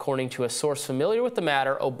reports, according to a source familiar with the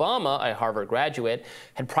matter, Obama, a Harvard graduate,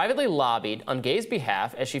 had privately lobbied on Gay's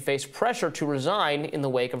behalf as she faced pressure to resign in the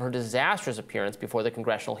wake of her disastrous appearance before the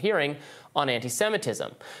congressional hearing on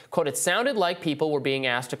anti-Semitism. Quote, it sounded like people were being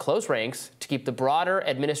asked to close ranks to keep the broader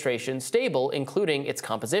administration stable, including its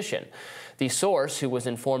composition. The source, who was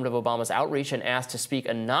informed of Obama's outreach and asked to speak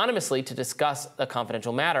anonymously to discuss a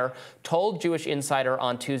confidential matter, told Jewish Insider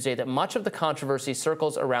on Tuesday that much of the controversy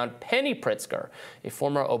circles around Penny Pritzker, a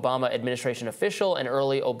former Obama administration official and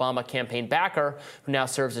early Obama campaign backer who now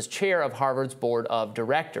serves as chair of Harvard's board of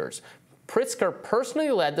directors. Pritzker personally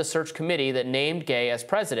led the search committee that named Gay as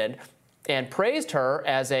president and praised her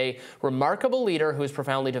as a remarkable leader who is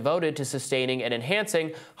profoundly devoted to sustaining and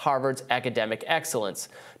enhancing Harvard's academic excellence.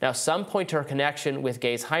 Now, some point to her connection with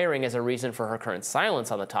Gay's hiring as a reason for her current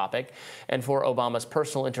silence on the topic and for Obama's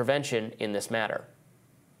personal intervention in this matter.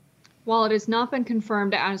 While it has not been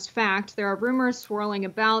confirmed as fact, there are rumors swirling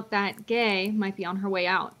about that Gay might be on her way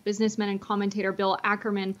out. Businessman and commentator Bill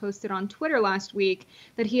Ackerman posted on Twitter last week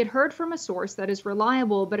that he had heard from a source that is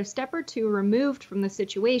reliable but a step or two removed from the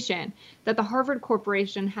situation that the Harvard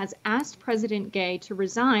Corporation has asked President Gay to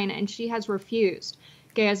resign and she has refused.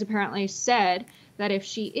 Gay has apparently said that if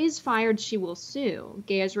she is fired, she will sue.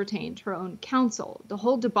 Gay has retained her own counsel. The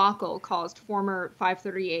whole debacle caused former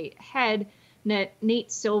 538 head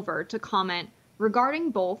Nate Silver to comment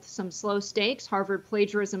regarding both some slow stakes Harvard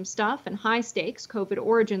plagiarism stuff and high stakes COVID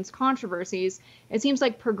origins controversies. It seems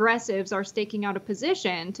like progressives are staking out a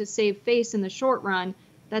position to save face in the short run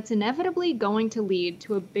that's inevitably going to lead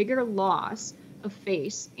to a bigger loss of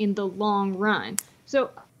face in the long run.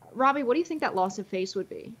 So, Robbie, what do you think that loss of face would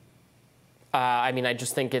be? I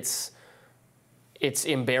just think it's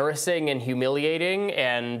embarrassing and humiliating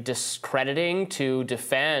and discrediting to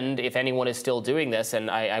defend if anyone is still doing this.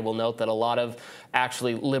 And I will note that a lot of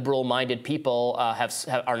actually liberal-minded people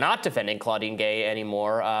are not defending Claudine Gay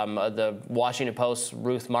anymore. The Washington Post's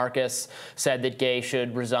Ruth Marcus said that Gay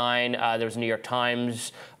should resign. There was a New York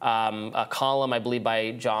Times a column, I believe,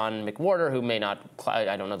 by John McWhorter, who may not,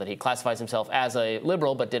 I don't know that he classifies himself as a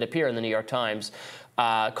liberal, but did appear in the New York Times,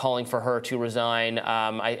 calling for her to resign.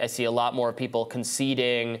 I see a lot more people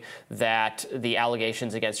conceding that the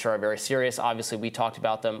allegations against her are very serious. Obviously, we talked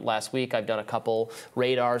about them last week. I've done a couple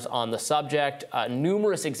radars on the subject.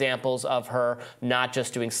 numerous examples of her not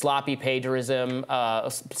just doing sloppy plagiarism,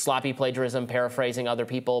 paraphrasing other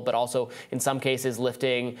people, but also in some cases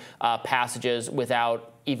lifting passages without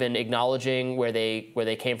even acknowledging where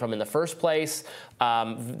they came from in the first place.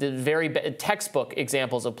 The very textbook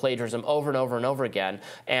examples of plagiarism over and over and over again.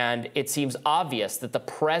 And it seems obvious that the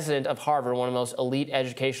president of Harvard, one of the most elite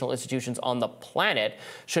educational institutions on the planet,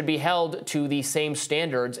 should be held to the same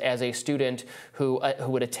standards as a student who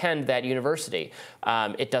would attend that university.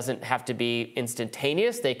 It doesn't have to be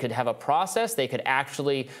instantaneous. They could have a process. They could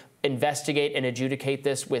actually investigate and adjudicate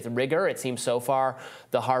this with rigor. It seems so far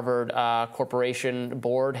the Harvard Corporation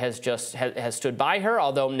Board has stood by her,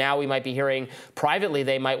 although now we might be hearing privately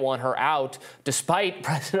they might want her out despite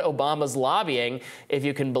President Obama's lobbying, if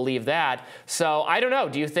you can believe that. So I don't know.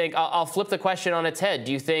 Do you think, I'll flip the question on its head,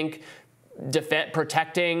 do you think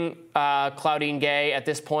protecting Claudine Gay at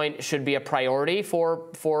this point should be a priority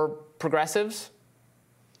for progressives?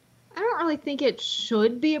 I don't really think it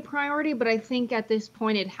should be a priority, but I think at this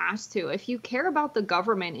point it has to. If you care about the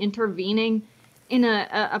government intervening in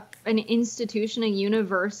an institution, a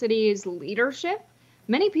university's leadership,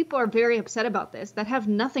 many people are very upset about this that have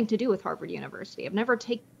nothing to do with Harvard University. I've never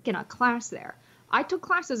taken a class there. I took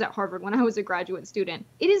classes at Harvard when I was a graduate student.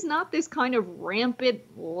 It is not this kind of rampant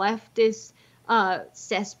leftist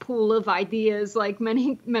cesspool of ideas like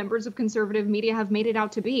many members of conservative media have made it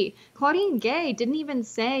out to be. Claudine Gay didn't even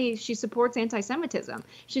say she supports anti-Semitism.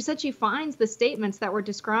 She said she finds the statements that were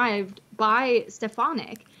described by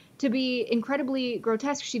Stefanik to be incredibly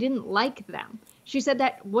grotesque. She didn't like them. She said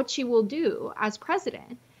that what she will do as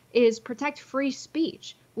president is protect free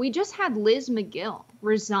speech. We just had Liz McGill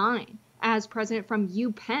resign as president from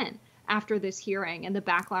UPenn after this hearing and the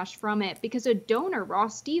backlash from it because a donor,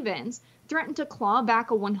 Ross Stevens, threatened to claw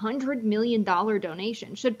back a $100 million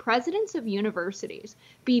donation. Should presidents of universities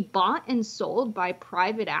be bought and sold by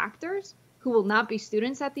private actors who will not be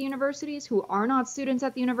students at the universities, who are not students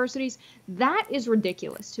at the universities? That is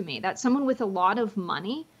ridiculous to me, that someone with a lot of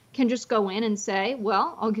money can just go in and say,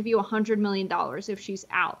 well, I'll give you $100 million if she's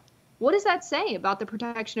out. What does that say about the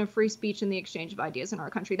protection of free speech and the exchange of ideas in our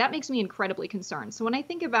country? That makes me incredibly concerned. So when I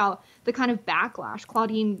think about the kind of backlash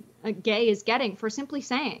Claudine Gay is getting for simply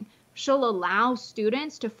saying she'll allow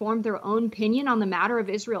students to form their own opinion on the matter of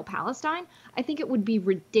Israel-Palestine, I think it would be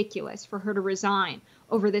ridiculous for her to resign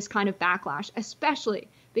over this kind of backlash, especially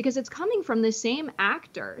because it's coming from the same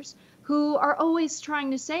actors who are always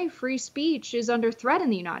trying to say free speech is under threat in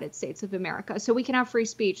the United States of America. So we can have free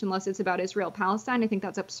speech unless it's about Israel-Palestine. I think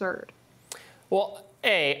that's absurd. Well,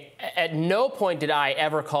 at no point did I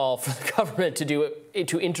ever call for the government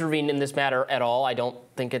to intervene in this matter at all. I don't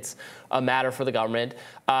think it's a matter for the government.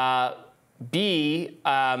 B,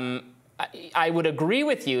 I would agree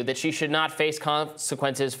with you that she should not face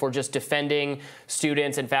consequences for just defending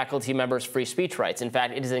students and faculty members' free speech rights. In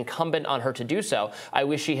fact, it is incumbent on her to do so. I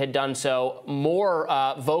wish she had done so more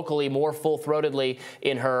vocally, more full-throatedly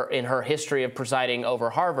in her history of presiding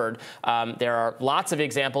over Harvard. There are lots of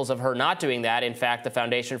examples of her not doing that. In fact, the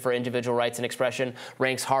Foundation for Individual Rights and Expression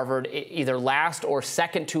ranks Harvard either last or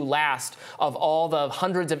second to last of all the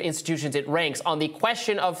hundreds of institutions it ranks on the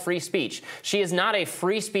question of free speech. She is not a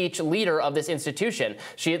free speech leader of this institution.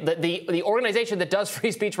 The organization that does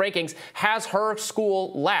free speech rankings has her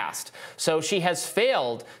school last. So she has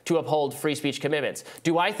failed to uphold free speech commitments.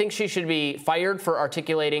 Do I think she should be fired for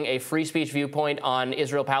articulating a free speech viewpoint on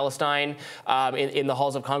Israel-Palestine in the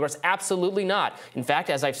halls of Congress? Absolutely not. In fact,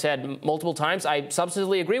 as I've said multiple times, I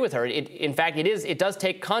substantively agree with her. In fact, it does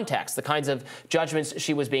take context, the kinds of judgments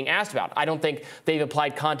she was being asked about. I don't think they've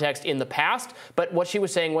applied context in the past, but what she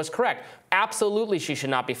was saying was correct. Absolutely, she should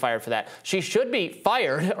not be fired for that. She should be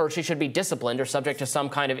fired, or she should be disciplined or subject to some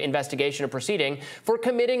kind of investigation or proceeding for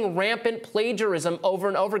committing rampant plagiarism over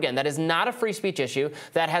and over again. That is not a free speech issue.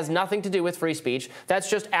 That has nothing to do with free speech. That's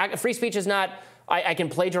just free speech is not I can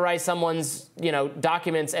plagiarize someone's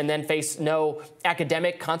documents and then face no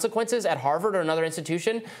academic consequences at Harvard or another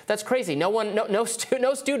institution. That's crazy. No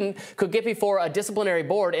student could get before a disciplinary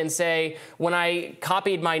board and say, when I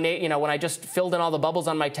copied my when I just filled in all the bubbles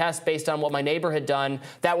on my test based on what my neighbor had done,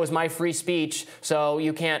 that was my free speech, so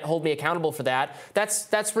you can't hold me accountable for that.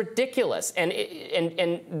 That's ridiculous. And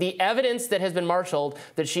the evidence that has been marshaled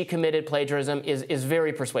that she committed plagiarism is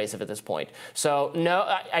very persuasive at this point. So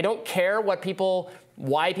no, I don't care why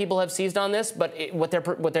people have seized on this, but what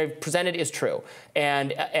they've presented is true.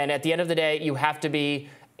 And at the end of the day, you have to be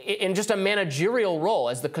in just a managerial role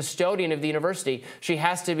as the custodian of the university. She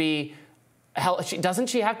has to be held. Doesn't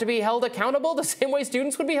she have to be held accountable the same way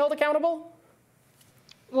students would be held accountable?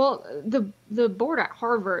 Well, the board at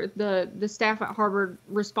Harvard, the staff at Harvard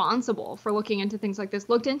responsible for looking into things like this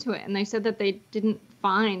looked into it, and they said that they didn't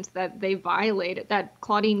find that they violated, that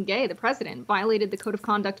Claudine Gay, the president, violated the code of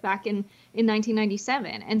conduct back in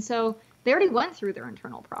 1997. And so they already went through their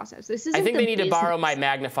internal process. This isn't I think the they need to borrow my business.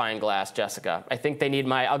 magnifying glass, Jessica. I think they need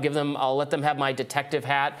I'll let them have my detective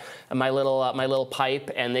hat and my little pipe,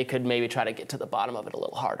 and they could maybe try to get to the bottom of it a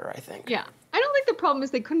little harder, I think. Yeah. I don't think the problem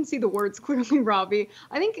is they couldn't see the words clearly, Robbie.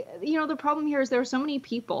 I think, the problem here is there are so many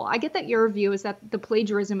people. I get that your view is that the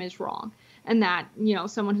plagiarism is wrong and that,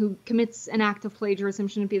 someone who commits an act of plagiarism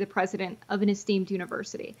shouldn't be the president of an esteemed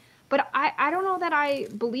university. But I don't know that I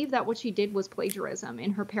believe that what she did was plagiarism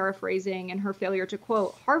in her paraphrasing and her failure to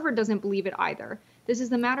quote. Harvard doesn't believe it either. This is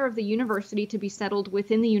the matter of the university to be settled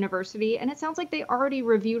within the university, and it sounds like they already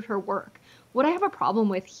reviewed her work. What I have a problem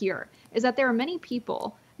with here is that there are many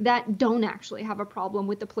people that don't actually have a problem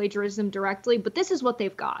with the plagiarism directly, but this is what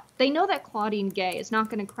they've got. They know that Claudine Gay is not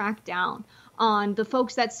going to crack down on the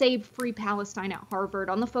folks that say free Palestine at Harvard,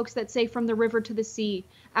 on the folks that say from the river to the sea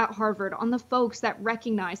at Harvard, on the folks that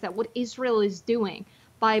recognize that what Israel is doing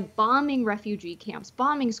by bombing refugee camps,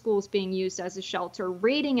 bombing schools being used as a shelter,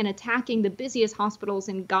 raiding and attacking the busiest hospitals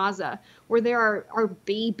in Gaza, where there are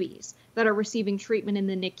babies that are receiving treatment in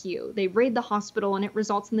the NICU. They raid the hospital and it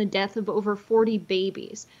results in the death of over 40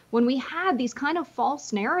 babies. When we had these kind of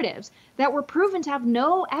false narratives that were proven to have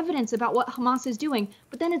no evidence about what Hamas is doing,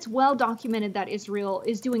 but then it's well documented that Israel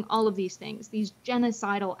is doing all of these things, these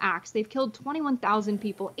genocidal acts. They've killed 21,000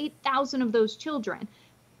 people, 8,000 of those children.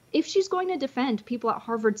 If she's going to defend people at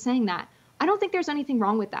Harvard saying that, I don't think there's anything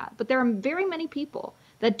wrong with that. But there are very many people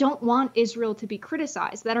that don't want Israel to be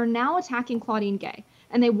criticized that are now attacking Claudine Gay,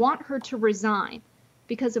 and they want her to resign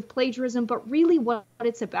because of plagiarism. But really what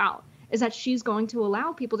it's about is that she's going to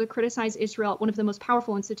allow people to criticize Israel, one of the most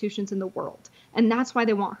powerful institutions in the world. And that's why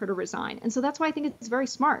they want her to resign. And so that's why I think it's very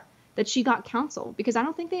smart that she got counsel, because I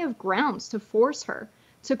don't think they have grounds to force her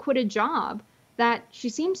to quit a job that she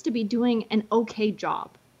seems to be doing an okay job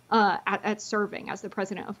at serving as the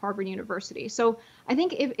president of Harvard University. So I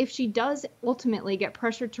think if she does ultimately get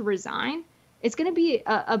pressured to resign, it's going to be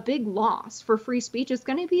a big loss for free speech. It's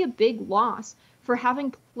going to be a big loss for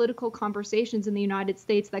having political conversations in the United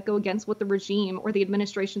States that go against what the regime or the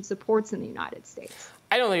administration supports in the United States.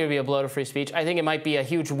 I don't think it would be a blow to free speech. I think it might be a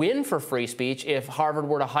huge win for free speech if Harvard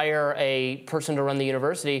were to hire a person to run the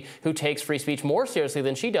university who takes free speech more seriously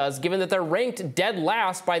than she does, given that they're ranked dead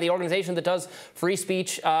last by the organization that does free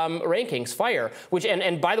speech rankings, FIRE.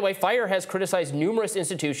 And by the way, FIRE has criticized numerous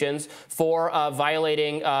institutions for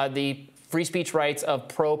violating the free speech rights of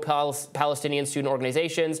pro-Palestinian student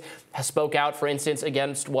organizations, spoke out, for instance,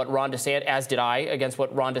 against what Ron DeSantis, as did I, against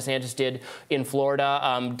what Ron DeSantis did in Florida,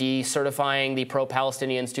 decertifying the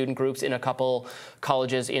pro-Palestinian student groups in a couple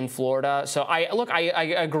colleges in Florida. So I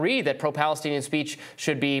agree that pro-Palestinian speech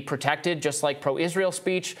should be protected, just like pro-Israel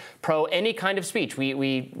speech, pro any kind of speech.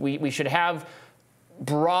 We should have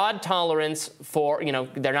broad tolerance for,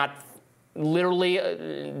 they're not literally,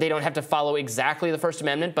 they don't have to follow exactly the First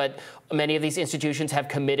Amendment, but many of these institutions have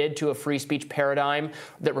committed to a free speech paradigm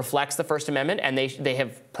that reflects the First Amendment, and they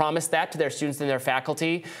have promised that to their students and their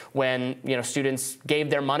faculty when students gave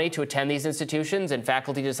their money to attend these institutions and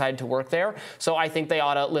faculty decided to work there. So I think they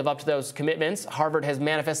ought to live up to those commitments. Harvard has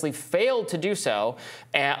manifestly failed to do so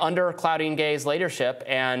under Claudine Gay's leadership,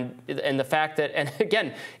 and the fact that, and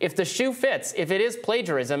again, if the shoe fits, if it is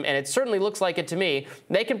plagiarism, and it certainly looks like it to me,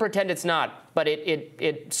 they can pretend it's not. But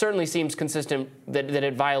it certainly seems consistent that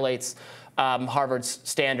it violates Harvard's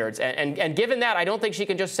standards. And given that, I don't think she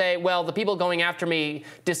can just say, well, the people going after me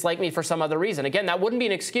dislike me for some other reason. Again, that wouldn't be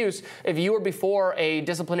an excuse if you were before a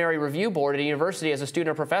disciplinary review board at a university as a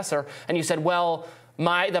student or professor, and you said, well,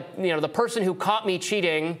 the person who caught me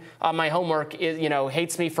cheating on my homework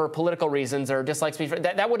hates me for political reasons or dislikes me for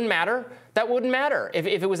that wouldn't matter. That wouldn't matter if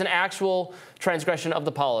it was an actual transgression of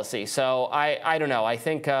the policy. So I don't know. I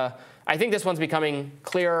think this one's becoming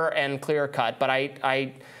clearer and clearer cut. But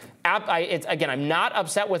I'm not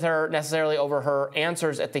upset with her necessarily over her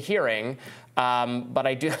answers at the hearing. But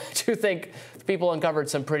I do think people uncovered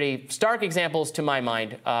some pretty stark examples, to my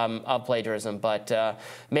mind, of plagiarism. But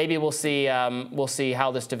maybe we'll see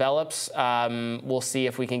how this develops. We'll see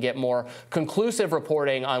if we can get more conclusive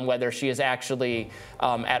reporting on whether she is actually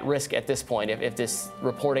at risk at this point. If this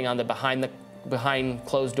reporting on the behind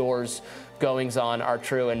closed doors goings on are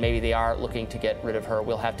true, and maybe they are looking to get rid of her.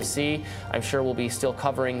 We'll have to see. I'm sure we'll be still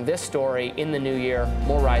covering this story in the new year.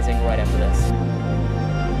 More Rising right after this.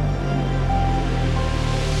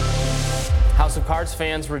 House House of Cards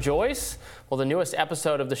fans rejoice. Well, the newest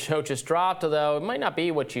episode of the show just dropped, although it might not be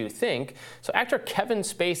what you think. So actor Kevin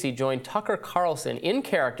Spacey joined Tucker Carlson in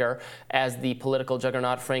character as the political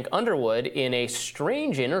juggernaut Frank Underwood in a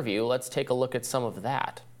strange interview. Let's take a look at some of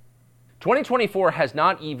that. 2024 has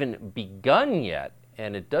not even begun yet,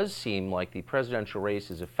 and it does seem like the presidential race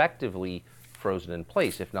is effectively frozen in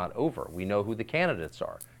place, if not over. We know who the candidates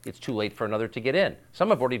are. It's too late for another to get in. Some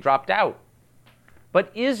have already dropped out.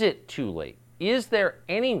 But is it too late? Is there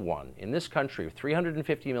anyone in this country of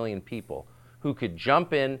 350 million people who could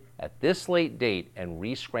jump in at this late date and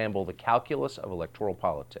re-scramble the calculus of electoral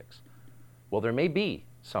politics? Well, there may be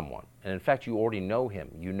someone, and in fact, you already know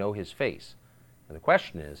him. You know his face. And the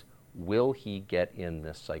question is, will he get in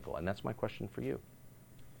this cycle? And that's my question for you.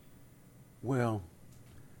 Well,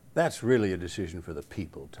 that's really a decision for the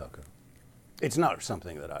people, Tucker. It's not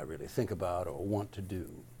something that I really think about or want to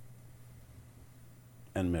do.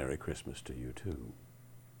 And Merry Christmas to you, too.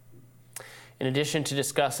 In addition to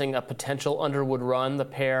discussing a potential Underwood run, the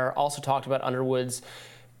pair also talked about Kevin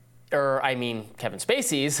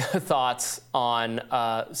Spacey's thoughts on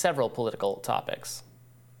several political topics.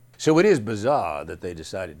 So it is bizarre that they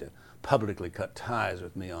decided to publicly cut ties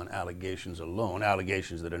with me on allegations alone,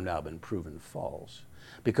 allegations that have now been proven false,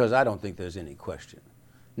 because I don't think there's any question.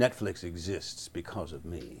 Netflix exists because of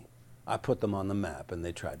me. I put them on the map, and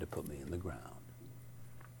they tried to put me in the ground.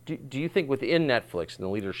 Do you think within Netflix and the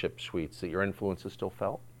leadership suites that your influence is still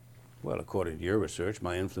felt? Well, according to your research,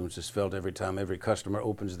 my influence is felt every time every customer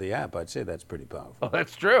opens the app. I'd say that's pretty powerful. Oh,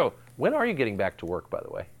 that's true. When are you getting back to work, by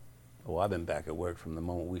the way? Oh, I've been back at work from the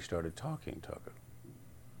moment we started talking, Tucker.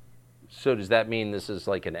 So does that mean this is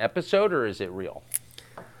like an episode, or is it real?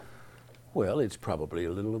 Well, it's probably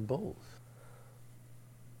a little of both.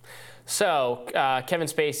 So Kevin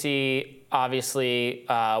Spacey obviously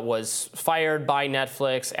was fired by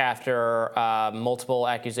Netflix after multiple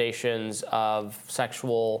accusations of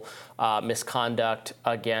sexual misconduct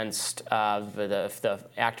against the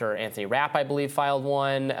actor Anthony Rapp, I believe, filed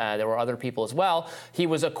one. There were other people as well. He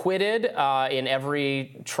was acquitted in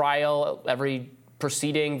every trial, every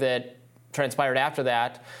proceeding that transpired after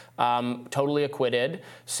that, totally acquitted.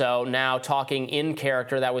 So now talking in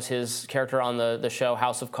character, that was his character on the show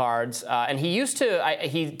House of Cards. And he used to,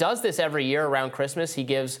 he does this every year around Christmas. He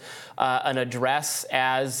gives an address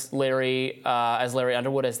as Larry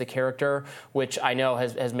Underwood, as the character, which I know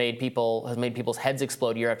has made people's heads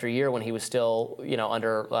explode year after year when he was still,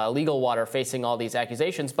 under legal water facing all these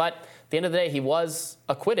accusations. But at the end of the day, he was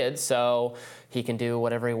acquitted, so he can do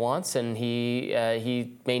whatever he wants, and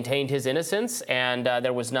he maintained his innocence, and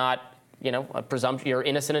there was not, a presumption. You're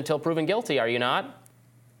innocent until proven guilty, are you not?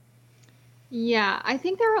 Yeah, I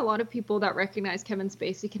think there are a lot of people that recognize Kevin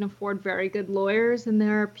Spacey can afford very good lawyers, and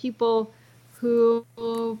there are people who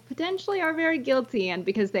potentially are very guilty, and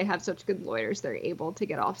because they have such good lawyers, they're able to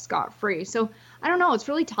get off scot-free. So I don't know, it's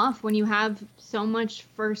really tough when you have so much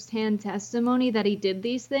firsthand testimony that he did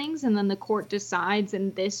these things, and then the court decides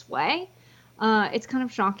in this way. It's kind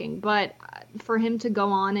of shocking, but for him to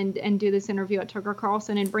go on and do this interview at Tucker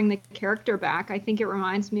Carlson and bring the character back, I think it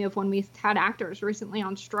reminds me of when we had actors recently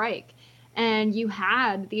on strike, and you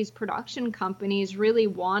had these production companies really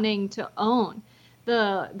wanting to own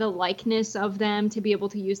the likeness of them, to be able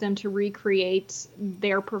to use them to recreate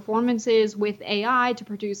their performances with AI to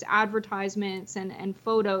produce advertisements and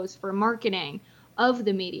photos for marketing of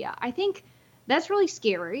the media. I think that's really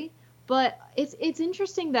scary. But it's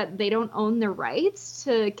interesting that they don't own the rights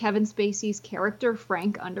to Kevin Spacey's character,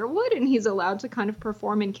 Frank Underwood, and he's allowed to kind of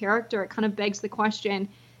perform in character. It kind of begs the question,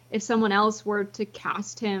 if someone else were to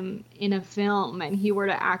cast him in a film and he were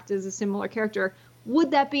to act as a similar character,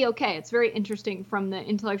 would that be okay? It's very interesting from the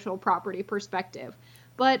intellectual property perspective.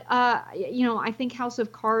 But, I think House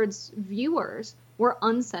of Cards viewers were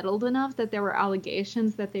unsettled enough that there were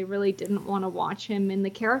allegations that they really didn't want to watch him in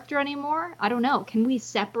the character anymore. I don't know. Can we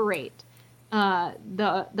separate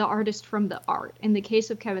the artist from the art? In the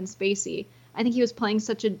case of Kevin Spacey, I think he was playing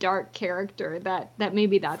such a dark character that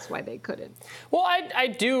maybe that's why they couldn't. Well, I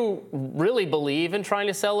do really believe in trying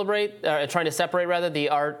to separate the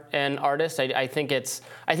art and artist. I think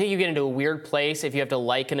you get into a weird place if you have to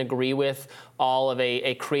like and agree with all of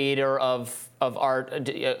a creator of art,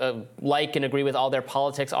 like and agree with all their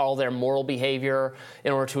politics, all their moral behavior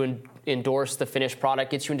in order to endorse the finished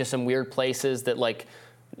product. Gets you into some weird places that, like,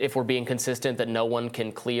 if we're being consistent, that no one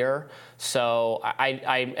can clear. So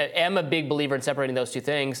I am a big believer in separating those two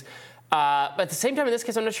things. But at the same time, in this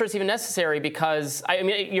case, I'm not sure it's even necessary, because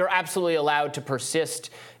you're absolutely allowed to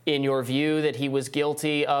persist in your view that he was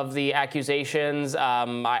guilty of the accusations.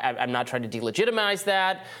 I'm not trying to delegitimize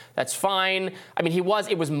that. That's fine.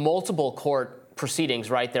 It was multiple court proceedings,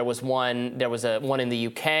 right? There was one in the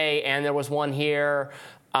UK, and there was one here.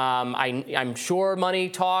 I'm sure money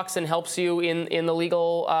talks and helps you in the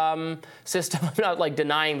legal system. I'm not like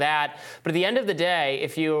denying that, but at the end of the day,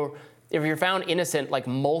 if you're found innocent like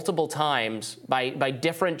multiple times by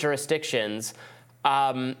different jurisdictions,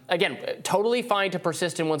 again, totally fine to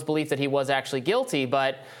persist in one's belief that he was actually guilty,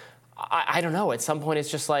 but I don't know. At some point, it's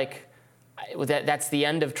just like that's the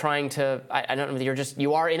end of trying to. I don't know.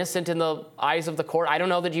 You are innocent in the eyes of the court. I don't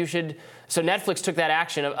know that you should. So Netflix took that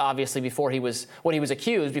action obviously before he was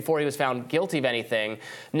accused, before he was found guilty of anything.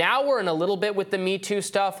 Now we're in a little bit with the Me Too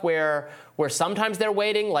stuff where sometimes they're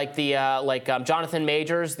waiting, like Jonathan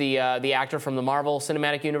Majors, the actor from the Marvel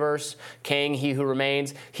Cinematic Universe, King, He Who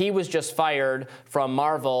Remains. He was just fired from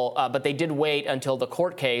Marvel, but they did wait until the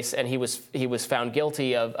court case, and he was found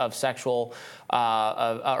guilty of sexual,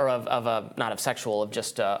 not of sexual, of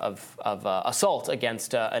just of assault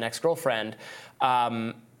against an ex-girlfriend.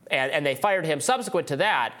 And they fired him. Subsequent to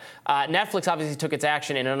that, Netflix obviously took its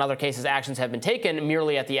action, and in other cases, actions have been taken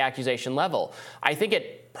merely at the accusation level. I think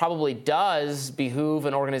it probably does behoove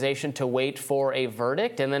an organization to wait for a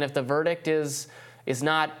verdict, and then if the verdict is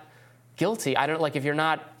not guilty, I don't like if you're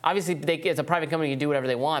not obviously it's a private company, you can do whatever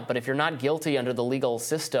they want, but if you're not guilty under the legal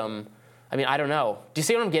system, I mean, I don't know. Do you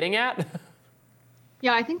see what I'm getting at?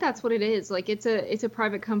 Yeah, I think that's what it is. Like, it's a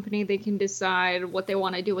private company. They can decide what they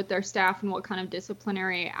want to do with their staff and what kind of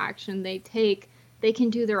disciplinary action they take. They can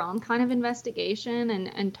do their own kind of investigation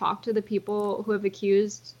and talk to the people who have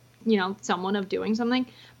accused, someone of doing something.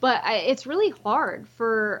 But it's really hard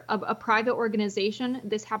for a private organization.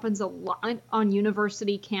 This happens a lot on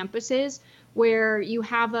university campuses where you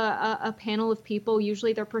have a panel of people,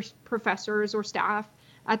 usually they're professors or staff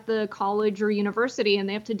at the college or university, and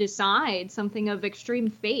they have to decide something of extreme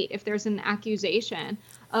fate. If there's an accusation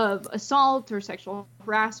of assault or sexual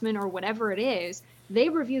harassment or whatever it is, they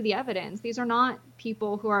review the evidence. These are not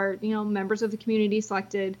people who are, members of the community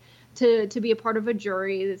selected to be a part of a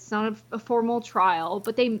jury. It's not a formal trial,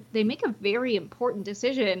 but they make a very important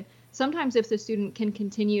decision. Sometimes if the student can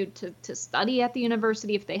continue to study at the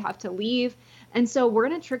university, if they have to leave. And so we're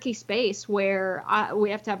in a tricky space where we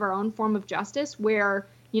have to have our own form of justice where,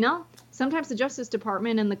 sometimes the Justice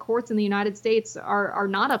Department and the courts in the United States are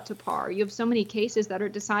not up to par. You have so many cases that are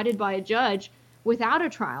decided by a judge without a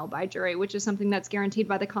trial by jury, which is something that's guaranteed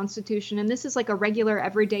by the Constitution. And this is like a regular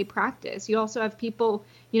everyday practice. You also have people,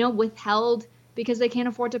 withheld because they can't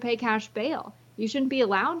afford to pay cash bail. You shouldn't be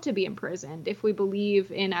allowed to be imprisoned if we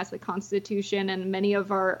believe in, as the Constitution and many of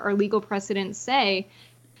our legal precedents say,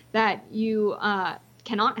 that you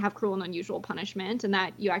cannot have cruel and unusual punishment and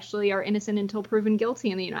that you actually are innocent until proven guilty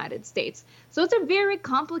in the United States. So it's a very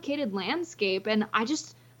complicated landscape. And I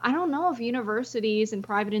don't know if universities and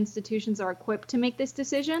private institutions are equipped to make these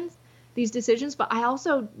decisions, but I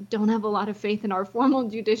also don't have a lot of faith in our formal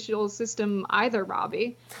judicial system either,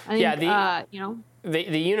 Robbie. I think,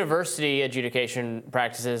 The university adjudication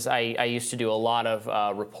practices, I used to do a lot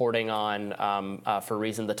of reporting on for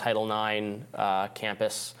reason the Title IX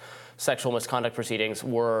campus sexual misconduct proceedings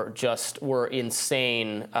were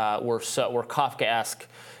insane, were Kafkaesque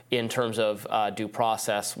in terms of due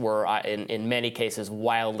process, were in many cases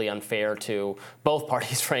wildly unfair to both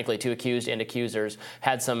parties, frankly, to accused and accusers,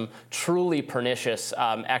 had some truly pernicious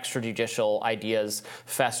extrajudicial ideas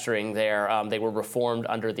festering there. They were reformed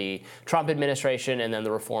under the Trump administration, and then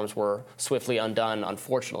the reforms were swiftly undone,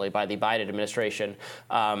 unfortunately, by the Biden administration.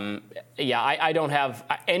 I don't have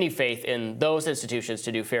any faith in those institutions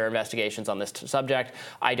to do fair investigations on this subject.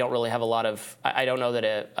 I don't really have I don't know that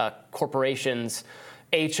a corporation's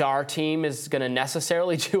HR team is going to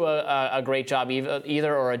necessarily do a great job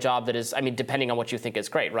either, or a job that is, depending on what you think is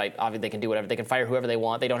great, right? Obviously, they can do whatever. They can fire whoever they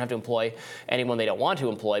want. They don't have to employ anyone they don't want to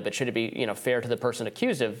employ. But should it be, fair to the person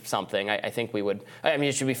accused of something? I think we would.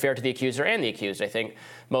 It should be fair to the accuser and the accused. I think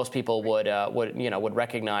most people would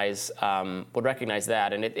recognize that.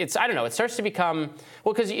 And it's I don't know. It starts to become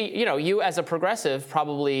because you as a progressive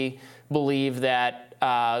probably believe that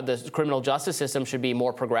the criminal justice system should be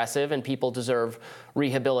more progressive and people deserve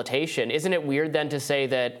rehabilitation. Isn't it weird then to say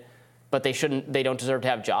that, but they don't deserve to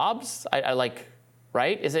have jobs?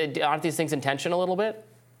 Right? Aren't these things in tension a little bit?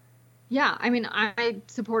 Yeah, I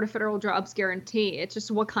support a federal jobs guarantee. It's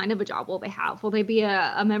just what kind of a job will they have? Will they be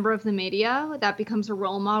a member of the media that becomes a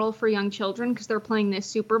role model for young children because they're playing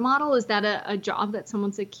this supermodel? Is that a job that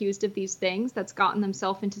someone's accused of these things, that's gotten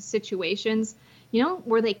themselves into situations,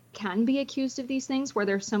 where they can be accused of these things, where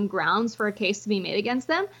there's some grounds for a case to be made against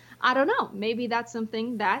them? I don't know. Maybe that's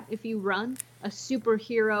something that if you run a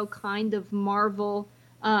superhero kind of Marvel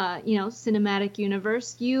cinematic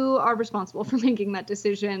universe, you are responsible for making that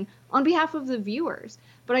decision on behalf of the viewers.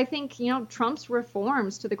 But I think, Trump's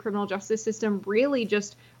reforms to the criminal justice system really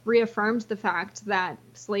just reaffirmed the fact that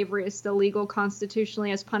slavery is still legal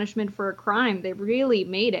constitutionally as punishment for a crime. They really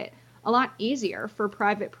made it a lot easier for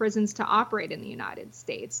private prisons to operate in the United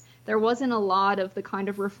States. There wasn't a lot of the kind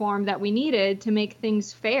of reform that we needed to make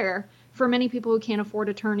things fair for many people who can't afford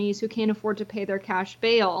attorneys, who can't afford to pay their cash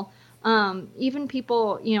bail. Even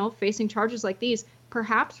people, facing charges like these,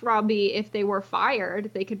 perhaps, Robbie, if they were fired,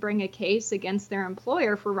 they could bring a case against their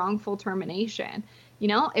employer for wrongful termination.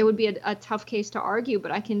 It would be a tough case to argue,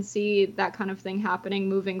 but I can see that kind of thing happening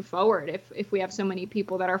moving forward if we have so many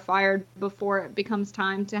people that are fired before it becomes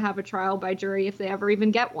time to have a trial by jury, if they ever even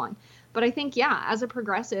get one. But I think, as a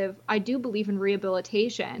progressive, I do believe in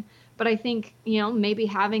rehabilitation. But I think, maybe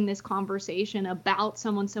having this conversation about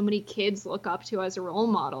someone so many kids look up to as a role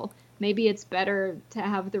model, maybe it's better to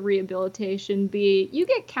have the rehabilitation be you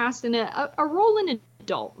get cast in a role in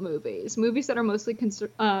adult movies that are mostly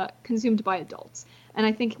consumed by adults. And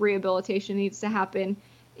I think rehabilitation needs to happen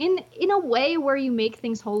in a way where you make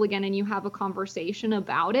things whole again and you have a conversation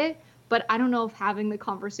about it. But I don't know if having the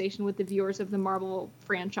conversation with the viewers of the Marvel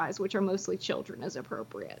franchise, which are mostly children, is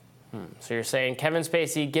appropriate. So you're saying Kevin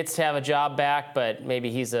Spacey gets to have a job back, but maybe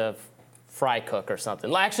he's a fry cook or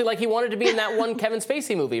something. Actually, like he wanted to be in that one Kevin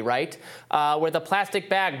Spacey movie, right? Where the plastic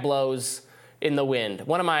bag blows in the wind.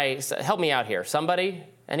 Help me out here. Somebody?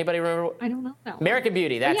 Anybody remember? I don't know that one. American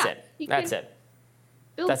Beauty, that's it. That's it.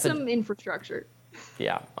 Build some infrastructure.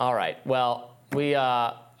 Yeah, all right. Well,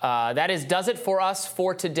 that does it for us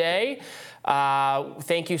for today.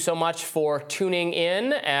 Thank you so much for tuning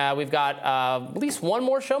in. We've got at least one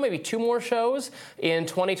more show, maybe two more shows in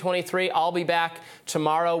 2023. I'll be back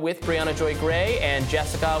tomorrow with Brianna Joy Gray, and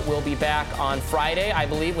Jessica will be back on Friday, I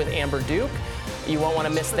believe, with Amber Duke. You won't want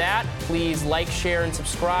to miss that. Please like, share, and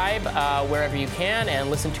subscribe wherever you can,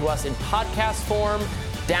 and listen to us in podcast form.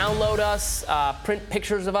 Download us, print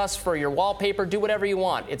pictures of us for your wallpaper, do whatever you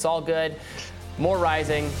want. It's all good. More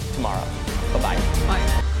Rising tomorrow. Bye-bye. Bye.